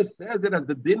Mishnah says it has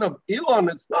the din of Elon,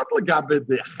 it's not Lagabe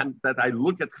that I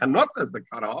look at Chanota as the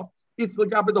cutoff. It's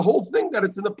Lagabe the whole thing that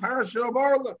it's in the parasha of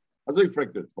Arla.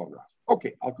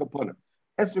 Okay, I'll come it.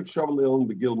 Esrik Shavaleil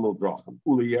begimel drachim.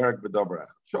 Uli Yerek v'davrach.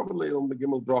 Shavaleil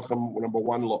begimel drachim. Number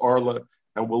one, Arla,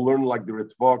 and we'll learn like the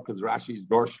Ritzvah because Rashi's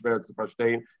Dor Shver to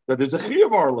verstehen that there's a chi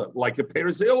of Arla, like a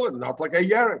Peres Ilan, not like a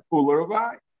Yerek. Ula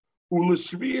Ravai. Ula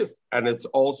Shvius, and it's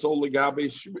also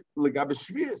Legabe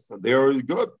Shvius. So there is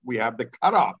good. We have the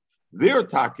cutoff. Their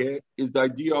take is the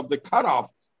idea of the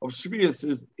cutoff of Shvius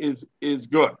is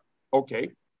good.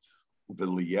 Okay. The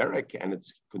Yerek, and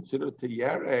it's considered to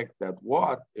Yerek that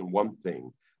what? In one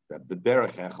thing, that the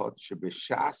Derech Echot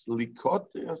Shebeshas Likot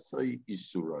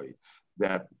Isuroi,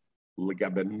 that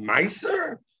Legabe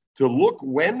Meiser, to look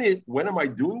when am I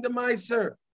doing the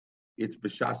Meiser? It's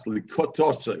Beshas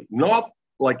Likotosoi, not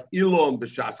like Ilon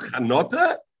B'Shas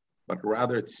Chanota, but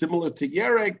rather it's similar to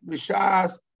Yerek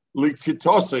B'Shas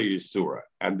Likitosa Yisura,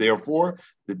 and therefore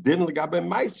the din Legabe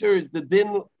Meiser is the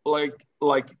din like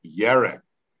Yerek.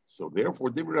 So therefore,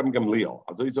 Divrei Gamliel,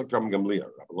 Azoyzok Ram Gamliel,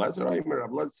 Rabbi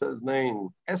Lezer says name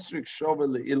Esrik Shova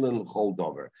LeIlan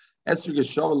Choldover, Esrik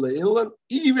Shova LeIlan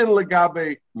even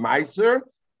Legabe Meiser,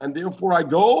 and therefore I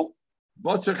go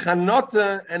Basar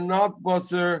Chanota and not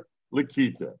Basar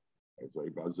Lekita.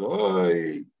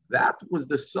 That was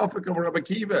the suffix of Rabbi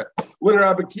Kiva. When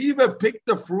Rabbi Kiva picked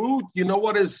the fruit, you know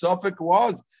what his suffix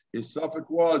was? His suffix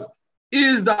was,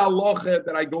 is the halacha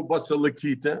that I go Basa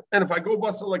Lakita? And if I go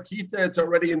Basa Lakita, it's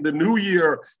already in the new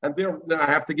year, and therefore I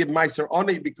have to give Meiser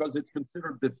Ani because it's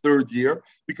considered the third year,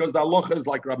 because the halacha is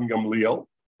like Rabbi Gamliel,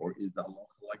 or is the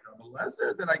halacha like Rabbi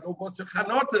Lezer that I go Basa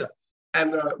Chanota?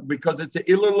 And because it's an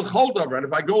Ilan L'Choldavar, and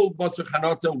if I go Basa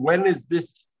Chanota, when is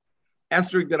this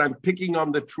esrog that I'm picking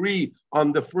on the tree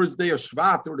on the first day of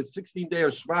Shvat or the 16th day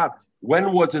of Shvat?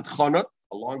 When was it Chanot?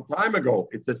 A long time ago.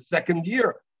 It's a second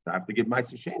year. I have to give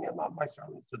Meiser Sheni, I'm not Meiser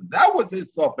Ani. So that was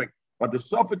his suffix. But the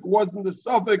suffix wasn't the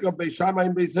suffix of Beis Shammai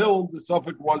and Beis Hillel. The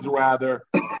suffix was rather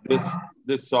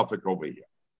this suffix over here.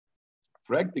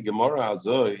 Frag the Gemara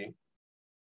Azoi.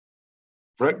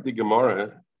 Frag the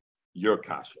Gemara, your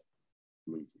kasha.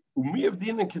 Umi of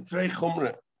din and ketrei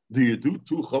chumre. Do you do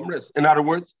two chumres? In other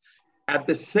words, at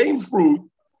the same fruit,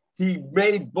 he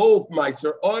made both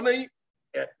Meiser Ani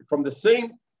from the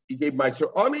same. He gave Meiser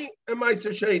Ani and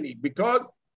Meiser Sheni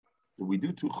because we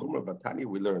do two chumra batani.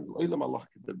 We learned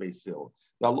the Beis Hillel.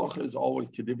 The halacha is always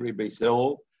kedivrei Beis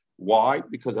Hillel. Why?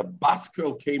 Because a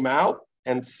baskel came out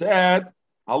and said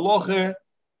halacha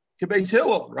kebeis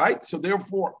Hillel, right? So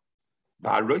therefore,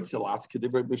 but if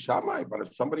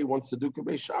somebody wants to do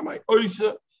kebeis Shammai,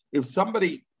 if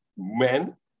somebody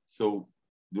so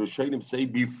the Rishonim say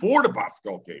before the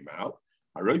baskel came out,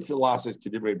 says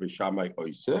kedivrei Beis Shammai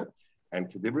oisa. And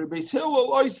Kedivrei Beis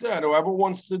Hillel, I said, whoever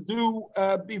wants to do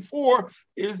before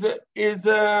is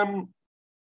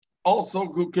also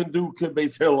who can do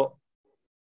Beis Hillel.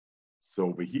 So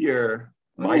over here,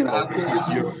 Michael,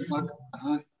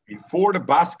 before the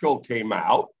Baskel came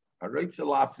out, because the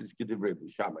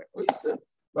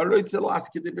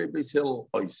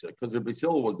Beis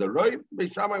Hillel was the right,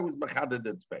 Beis Shammai was Mechaded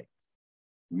Tzvei.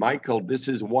 Michael, this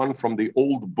is one from the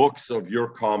old books of your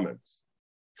comments.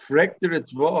 Frekter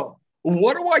Etzvah.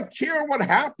 What do I care what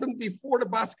happened before the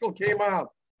Baskel came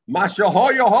out? Masha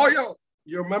hoya hoya.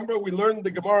 You remember we learned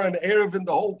the Gemara and Erevin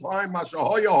the whole time. Masha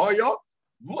hoya hoya.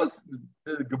 Was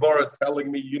the Gemara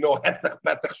telling me, hetach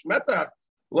petach shmetach?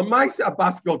 Lemaisa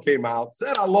Baskel came out,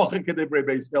 said Alocha Kedivrei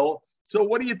Beis Hillel. So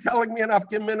what are you telling me in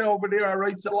Afghan Mina over there? I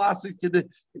write Selassie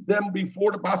them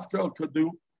before the Baskel could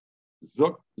do.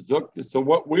 Zuk. So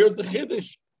what? Where's the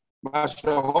Chiddush?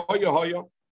 Masha hoya hoya.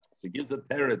 So it gives a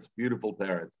teretz, beautiful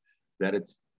teretz. That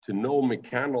it's to know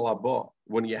mekanal abba.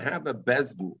 When you have a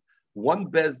bezdin,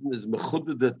 one bezdin is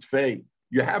mechuded tfei.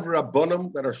 You have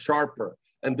rabbanim that are sharper,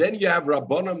 and then you have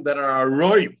rabbanim that are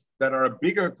roiv, that are a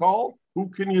bigger call. Who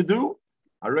can you do?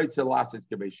 Arayt Selassie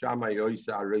kebeis Shammai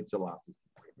yoisa. Arayt Selassie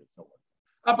kebeis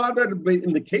Hillel.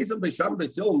 In the case of Beis Shammai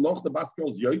Beis Hillel, noch the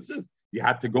Baskel's yoitzes, you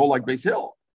had to go like Beis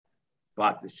Hillel.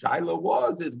 But the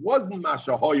shaila it wasn't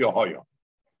masha hoya hoya.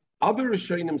 Other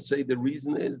Rishonim say the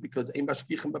reason is because ein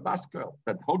mashgichim bebaskel,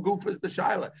 that haguf is the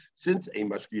shaila. Since ein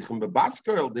mashgichim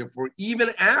bebaskel, therefore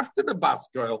even after the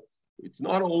baskel, it's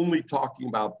not only talking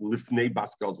about lifnei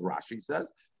baskel, as Rashi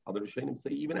says. Other Rishonim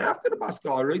say even after the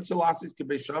baskel, Aretz Elasis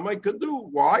Kebei Shammai could do.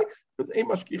 Why? Because ein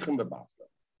mashgichim bebaskel.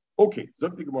 Okay,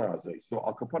 Zok the Gemara say. So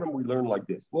al kapanim we learn like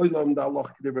this.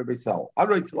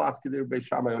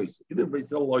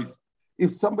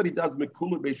 If somebody does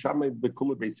Mekula Beishamai,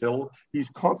 Mekula Beisil, he's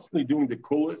constantly doing the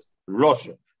Kulas,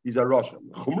 Russia. He's a Russia.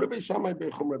 Chumra Beishamai,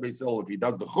 Chumra Beisil. If he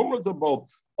does the Chumras of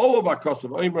both, all of our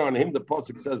Kosav Omer on him, the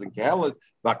Pasuk says in Kehelis,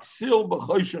 Vaksil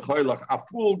B'choshech Hoylach, a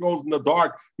fool goes in the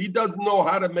dark. He doesn't know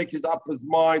how to make up his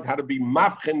mind, how to be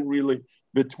mafchen really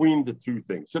between the two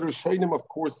things. So the Rishonim, of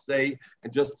course, say,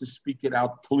 and just to speak it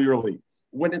out clearly,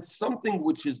 when it's something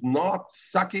which is not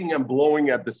sucking and blowing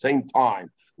at the same time,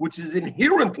 which is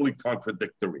inherently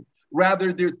contradictory,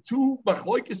 rather they're two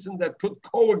machloikesim that could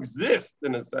coexist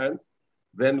in a sense,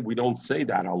 then we don't say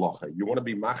that halacha. You want to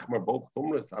be machmer both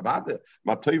chumras abade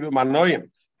matoiv manoyim.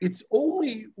 It's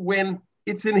only when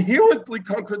it's inherently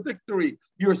contradictory.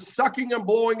 You're sucking and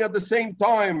blowing at the same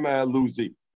time,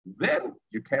 Lucy. Then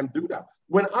you can't do that.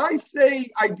 When I say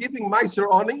I'm giving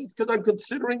Meiser Ani, it's because I'm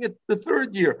considering it the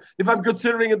third year. If I'm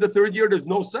considering it the third year, there's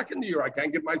no second year. I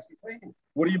can't give Meiser Sheni.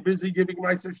 What are you busy giving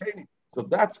Meiser Sheni? So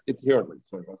that's inherently.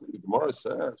 So the Gemara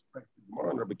says,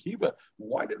 Gemara and Rabbi Kiva,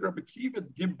 why did Rabbi Kiva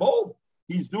give both?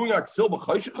 He's doing Aksil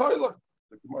B'Choshech Hoylach.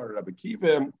 The Gemara Rabbi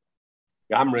Kiva,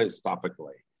 Gamre is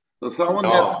topically. So someone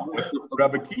that's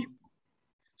Rabbi Kiva.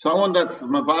 Someone that's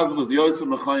mavaz with Yosef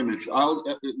Mechaimish,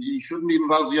 he shouldn't be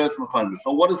mavaz with Yosef Mechaimish.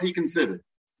 So what does he consider?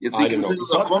 Is he considered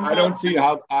a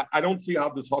chumrah? I don't see how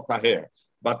this hot hair.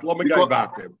 But let me go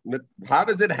back there. How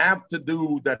does it have to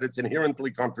do that it's inherently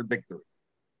contradictory?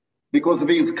 Because if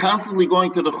he's constantly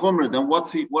going to the chumrah, then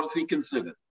what does he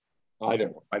consider? I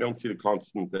don't know. I don't see the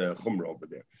constant chumrah over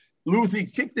there. Lucy,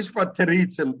 kick this for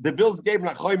Teritzim. The Bills gave a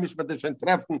chaimish, but they should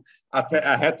treffen.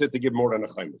 I had to give more than a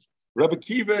chaimish. Rabbi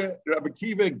Kiva,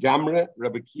 Gamre,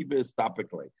 Rabbi Kiva is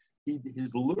topically.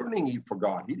 His learning, he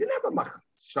forgot. He didn't have a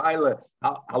shaila,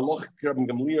 haloch Rabbi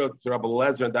Gamliel to Rabbi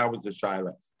Lezer, and that was the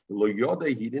shaila. Lo Yoda,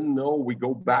 he didn't know. We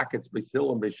go back, it's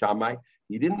Beisil and Beishamai.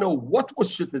 He didn't know what was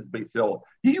Shittas Beisil.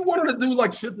 He wanted to do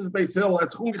like Shittas Beisil.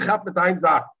 That's Chungechat mit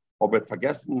Einzach. Oh, but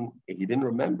vergessen, he didn't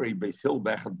remember. He Beisil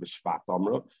Bechad B'Shvat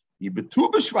Amro. He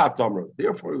Betu B'Shvat Amro.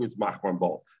 Therefore, he was Machman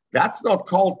Bol. That's not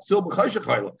called Sil B'Choshech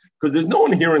Hoylach because there's no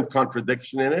inherent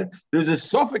contradiction in it. There's a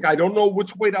suffix. I don't know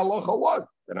which way the halacha was.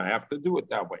 Then I have to do it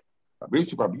that way. Rabbi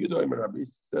Yudah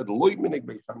said, "Loy minig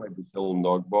Beishamai Beisil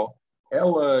Nogbo,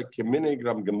 Ela Keminig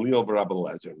Ram Gamliel V'Rabbi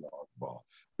Lezer Nogbo."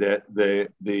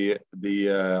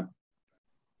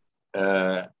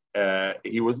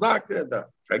 He was not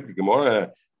the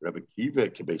Gemara. Rabbi Kiva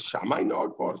Beishamai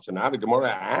Nogbo. So now the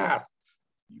Gemara asked.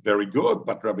 Very good,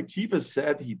 but Rabbi Kiva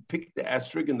said he picked the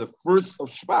esrog in the first of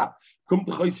Shvat.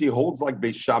 He holds like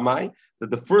Beis Shammai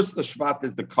that the first of Shvat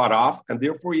is the cutoff, and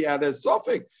therefore he had a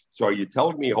suffix. So are you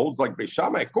telling me he holds like Beis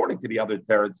Shammai? According to the other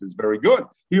teretz, is very good.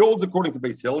 He holds according to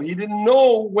Beis Hill. He didn't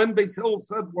know when Beis Hill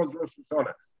said was Rosh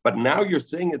Hashanah. But now you're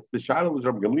saying it's the Shiloh was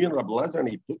Rabbi Gamliel and Rabbi Lezer, and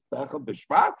he picked Bechad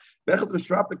B'Shvat. Bechad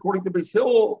B'Shvat, according to Beis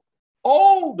Hill,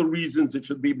 all the reasons it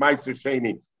should be Meiser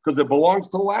Sheni, because it belongs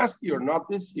to last year, not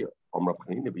this year. That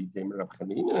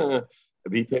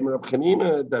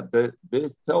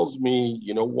this tells me,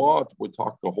 you know what? We're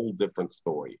talking a whole different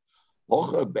story.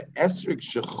 We're talking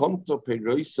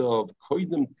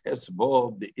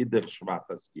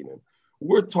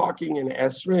in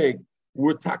Esrig.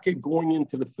 We're talking going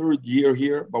into the third year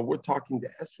here, but we're talking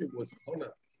the Esrig was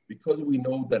Chana because we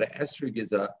know that an Esrig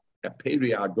is a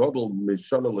Peri Agodol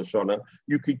Mishana Lashana.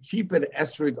 You could keep an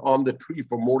Esrig on the tree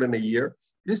for more than a year.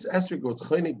 This esrog was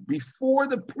chaynik before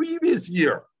the previous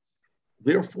year.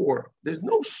 Therefore, there's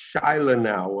no shaila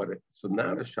now. So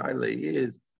now the shaila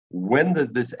is, when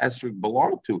does this esrog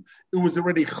belong to? It was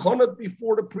already chanat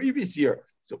before the previous year.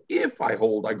 So if I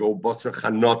go basar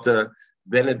chanata,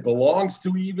 then it belongs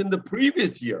to even the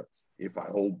previous year. If I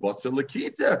hold basar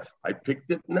lakita, I picked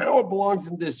it, now it belongs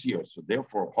in this year. So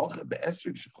therefore, hacha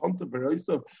be'esrog shechanta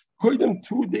be'roisav koydem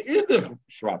to the idach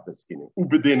shvataskinu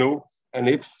ubedinu, and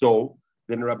if so,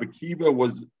 then Rabbi Kiva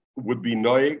would be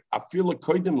noyeg afila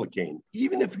koydem lakain.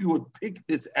 Even if you would pick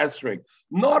this esrog,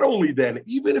 not only then,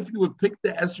 even if you would pick the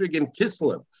esrog in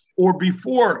Kislev or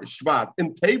before Shvat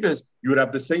in Tevis, you would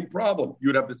have the same problem. You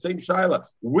would have the same shaila.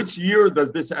 Which year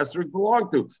does this esrog belong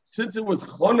to? Since it was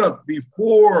Chanat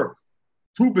before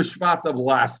Tu B'Shvat of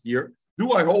last year,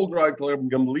 do I hold right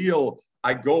Gamliel?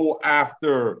 I go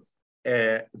after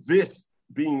this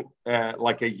being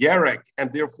like a Yerek,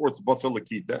 and therefore it's Basar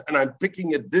Lakita, and I'm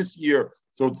picking it this year,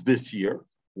 so it's this year?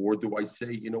 Or do I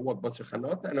say, you know what, Basar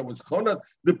Chanata, and it was Chanat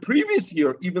the previous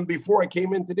year, even before I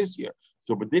came into this year?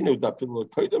 So, but then the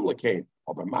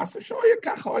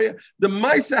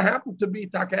Maisa happened to be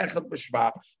Takechat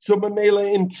B'Shvat. So,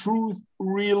 Mamela, in truth,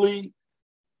 really,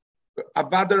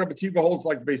 Abada Rabbi Kiva holds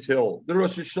like Beis Hill. The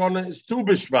Rosh Hashanah is Tu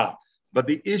B'Shvat. But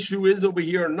the issue is over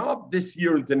here, not this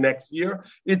year into next year.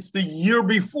 It's the year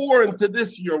before into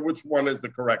this year, which one is the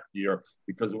correct year?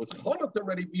 Because it was Chanat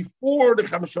already before the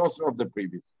Chamashasar of the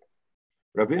previous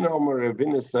year.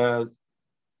 Ravina says,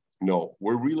 no,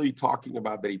 we're really talking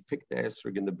about that he picked the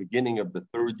Esrog in the beginning of the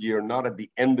third year, not at the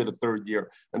end of the third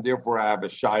year, and therefore I have a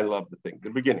shaila of the thing.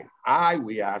 The beginning.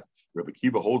 We asked, Rabbi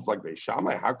Kiva holds like Beis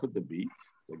Shammai, how could there be?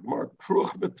 The Gemara,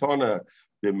 Kruch Betana,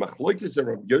 the Machlokes of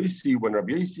Rabbi Yossi, when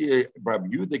Rabbi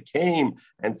Yehuda came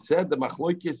and said the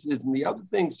Machlokes is in the other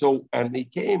thing, so and he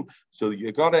came, so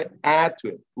you got to add to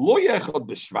it. Lo Yechad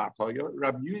B'Shvat.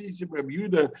 Rabbi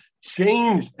Yehuda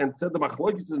changed and said the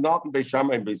Machlokes is not in Beis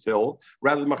Shammai and Beis Hill,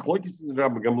 rather the Machlokes is in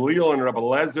Rabbi Gamliel and Rabbi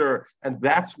Lezer, and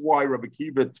that's why Rabbi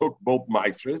Kiva took both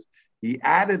Maestras. He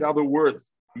added other words.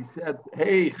 He said,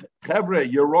 "Hey, Chevre,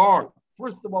 you're wrong.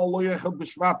 First of all, Lo Yechad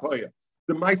B'Shvat.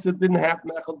 The Maisa didn't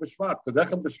happen Echad B'Shvat, because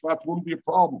Echad B'Shvat wouldn't be a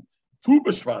problem. Tu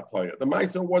B'Shvat Hoya. The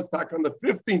Maisa was back on the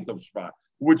 15th of Shvat,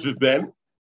 which is then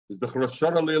is the Rosh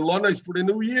Hashanah Le'Elona for the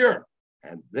new year.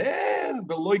 And then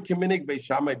Beloy Keminik Beis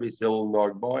Shammai Beis Hillel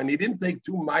Nogbo, and he didn't take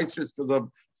two Maisers because of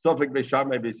Suffolk Beis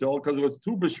Shammai Beis Hillel, because it was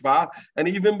Tu B'Shvat, and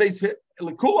even Beis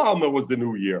Kol Alma was the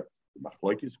new year. The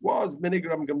Machlokes was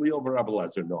Minigram Gamliel Rabbi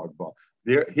Lezer Nogbo.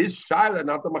 There, his shaila,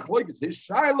 not the Machlokes, his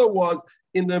shaila was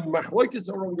in the Machlokes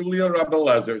of Gamliel Rabbi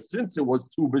Lezer. Since it was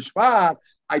Tu B'Shvat,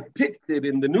 I picked it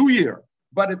in the new year,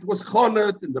 but it was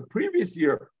Chanat in the previous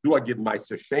year. Do I give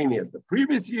Meiser Sheni as the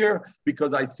previous year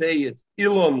because I say it's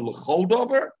Ilon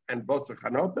L'Choldover and Basar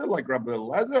Chanata like Rabbi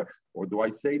Lezer, or do I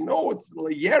say no, it's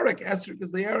Yerek Esrik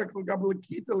is the Yerek L'Gab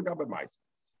L'Kita L'Gab Meiser?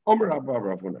 Omer Rabba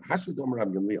Ravuna Hashid Omer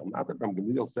Rabbi Gamliel. Not that Rabbi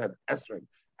Gamliel said Esrik.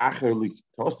 According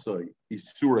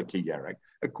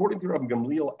to Rabbi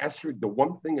Gamliel, Esrik, the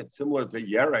one thing that's similar to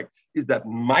Yerek is that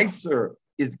Meiser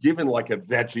is given like a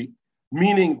veggie,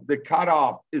 meaning the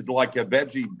cutoff is like a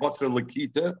veggie, Basar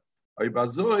Lakita,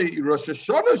 Rosh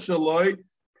Hashanah Shaloi,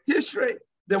 Tishrei.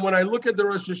 Then when I look at the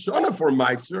Rosh Hashanah for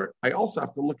Meiser, I also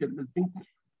have to look at it as being Tishrei.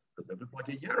 Because if it's like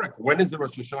a Yerek, when is the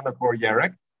Rosh Hashanah for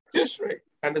Yerek? Tishrei.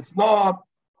 And it's not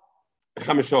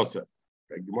Chamishosa.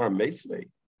 Gemara Meisvei.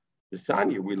 The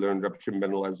Sanya, we learned Rab Shimon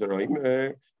ben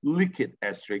Elazar, Likit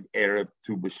Esrig Erev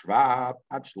Tu B'Shvat,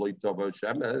 Achloi Tova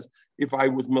Shemes, if I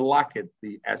was Malakit,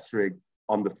 the Esrig,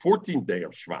 on the 14th day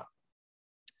of Shvat.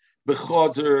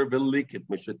 B'Chazer V'Likit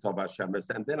Mishetova Shemes,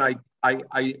 and then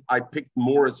I picked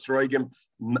more Esrogim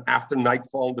after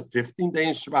nightfall, the 15th day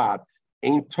in Shvat.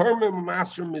 Ein terma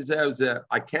maser mizevze.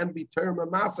 I can't be terma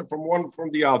maser from one from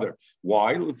the other.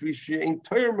 Why? If we ein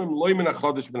terma loy min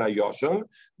hachodesh min hayoshan,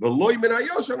 v'loy min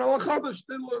hayoshan al hachodesh.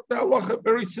 The halacha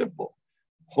very simple.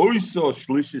 Hoyso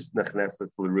shlishis nechnesas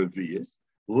l'revius.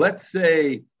 Let's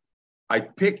say I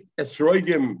picked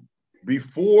esrogim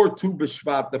before Tu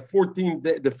B'Shvat, the 14th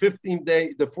day, the 15th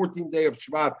day, the 14th day of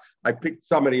Shvat. I picked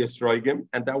somebody esrogim,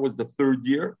 and that was the third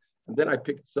year. And then I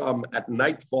picked some at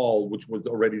nightfall, which was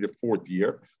already the fourth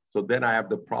year. So then I have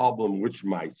the problem, which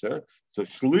Meiser. So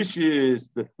Shlish is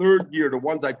the third year. The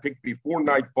ones I picked before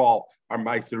nightfall are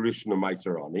Meiser Rishon and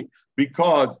Meiser Ani,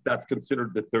 because that's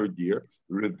considered the third year.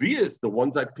 Revius, the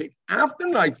ones I picked after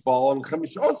nightfall and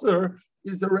Chamish Osir,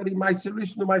 is already Meiser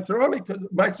Rishon and Meiser Ani, because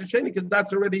Meiser Sheni, because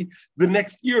that's already the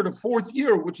next year, the fourth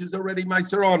year, which is already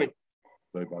Meiser Ani.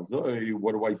 So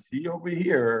what do I see over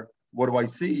here? What do I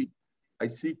see? I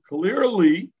see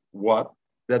clearly what?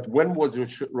 That when was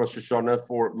Rosh Hashanah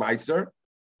for Meiser,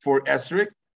 for Esrik,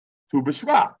 to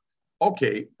B'Shvat.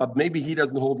 Okay, but maybe he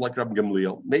doesn't hold like Rabbi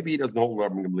Gamliel. Maybe he doesn't hold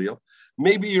Rabbi Gamliel.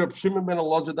 Maybe Rabbi Shimon ben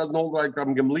Elazar doesn't hold like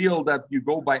Rabbi Gamliel that you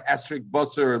go by Esrik,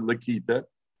 Basar, Lakita.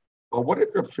 But what did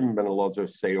Rabbi Shimon ben Elazar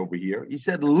say over here? He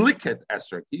said, Liket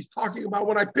Esrik. He's talking about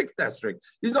when I picked Esrik.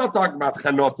 He's not talking about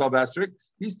Chanot of Esrik.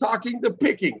 He's talking the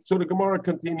picking. So the Gemara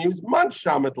continues, Man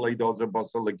Shamet Leidozer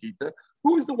Basar Lakita.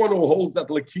 Who is the one who holds that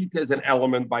Lakita is an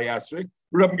element by Esrik?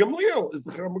 Rabbi Gamliel is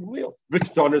the Rabbi Gamliel.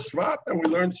 V'chtana Shvat, and we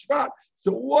learned Shvat.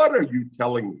 So what are you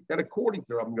telling me? That according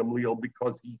to Rabbi Gamliel,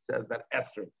 because he says that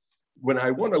Esrik, when I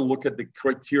want to look at the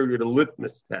criteria, the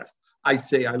litmus test, I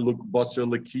say I look Basar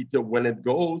Lakita when it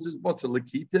goes is Basar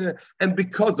Lakita, and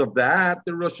because of that,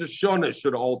 the Rosh Hashanah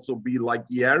should also be like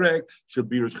Yerek, should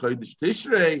be Rosh Chodesh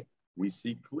Tishrei. We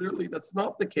see clearly that's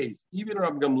not the case. Even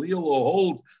Rav Gamliel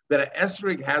holds that an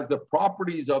esrig has the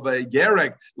properties of a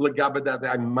yerek, that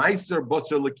a meiser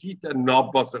basar lakita,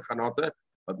 not basar chanata.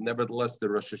 But nevertheless, the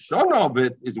Rosh Hashanah of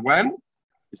it is when?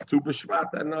 It's Tu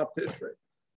B'Shvat and not Tishrei.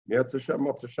 Yetz Hashem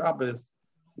Motzei Shabbos,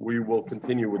 we will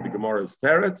continue with the Gemara's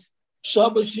teretz.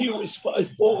 Shabbos here is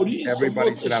 5:40.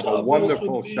 Everybody should have a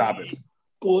wonderful Shabbos.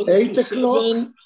 8 o'clock.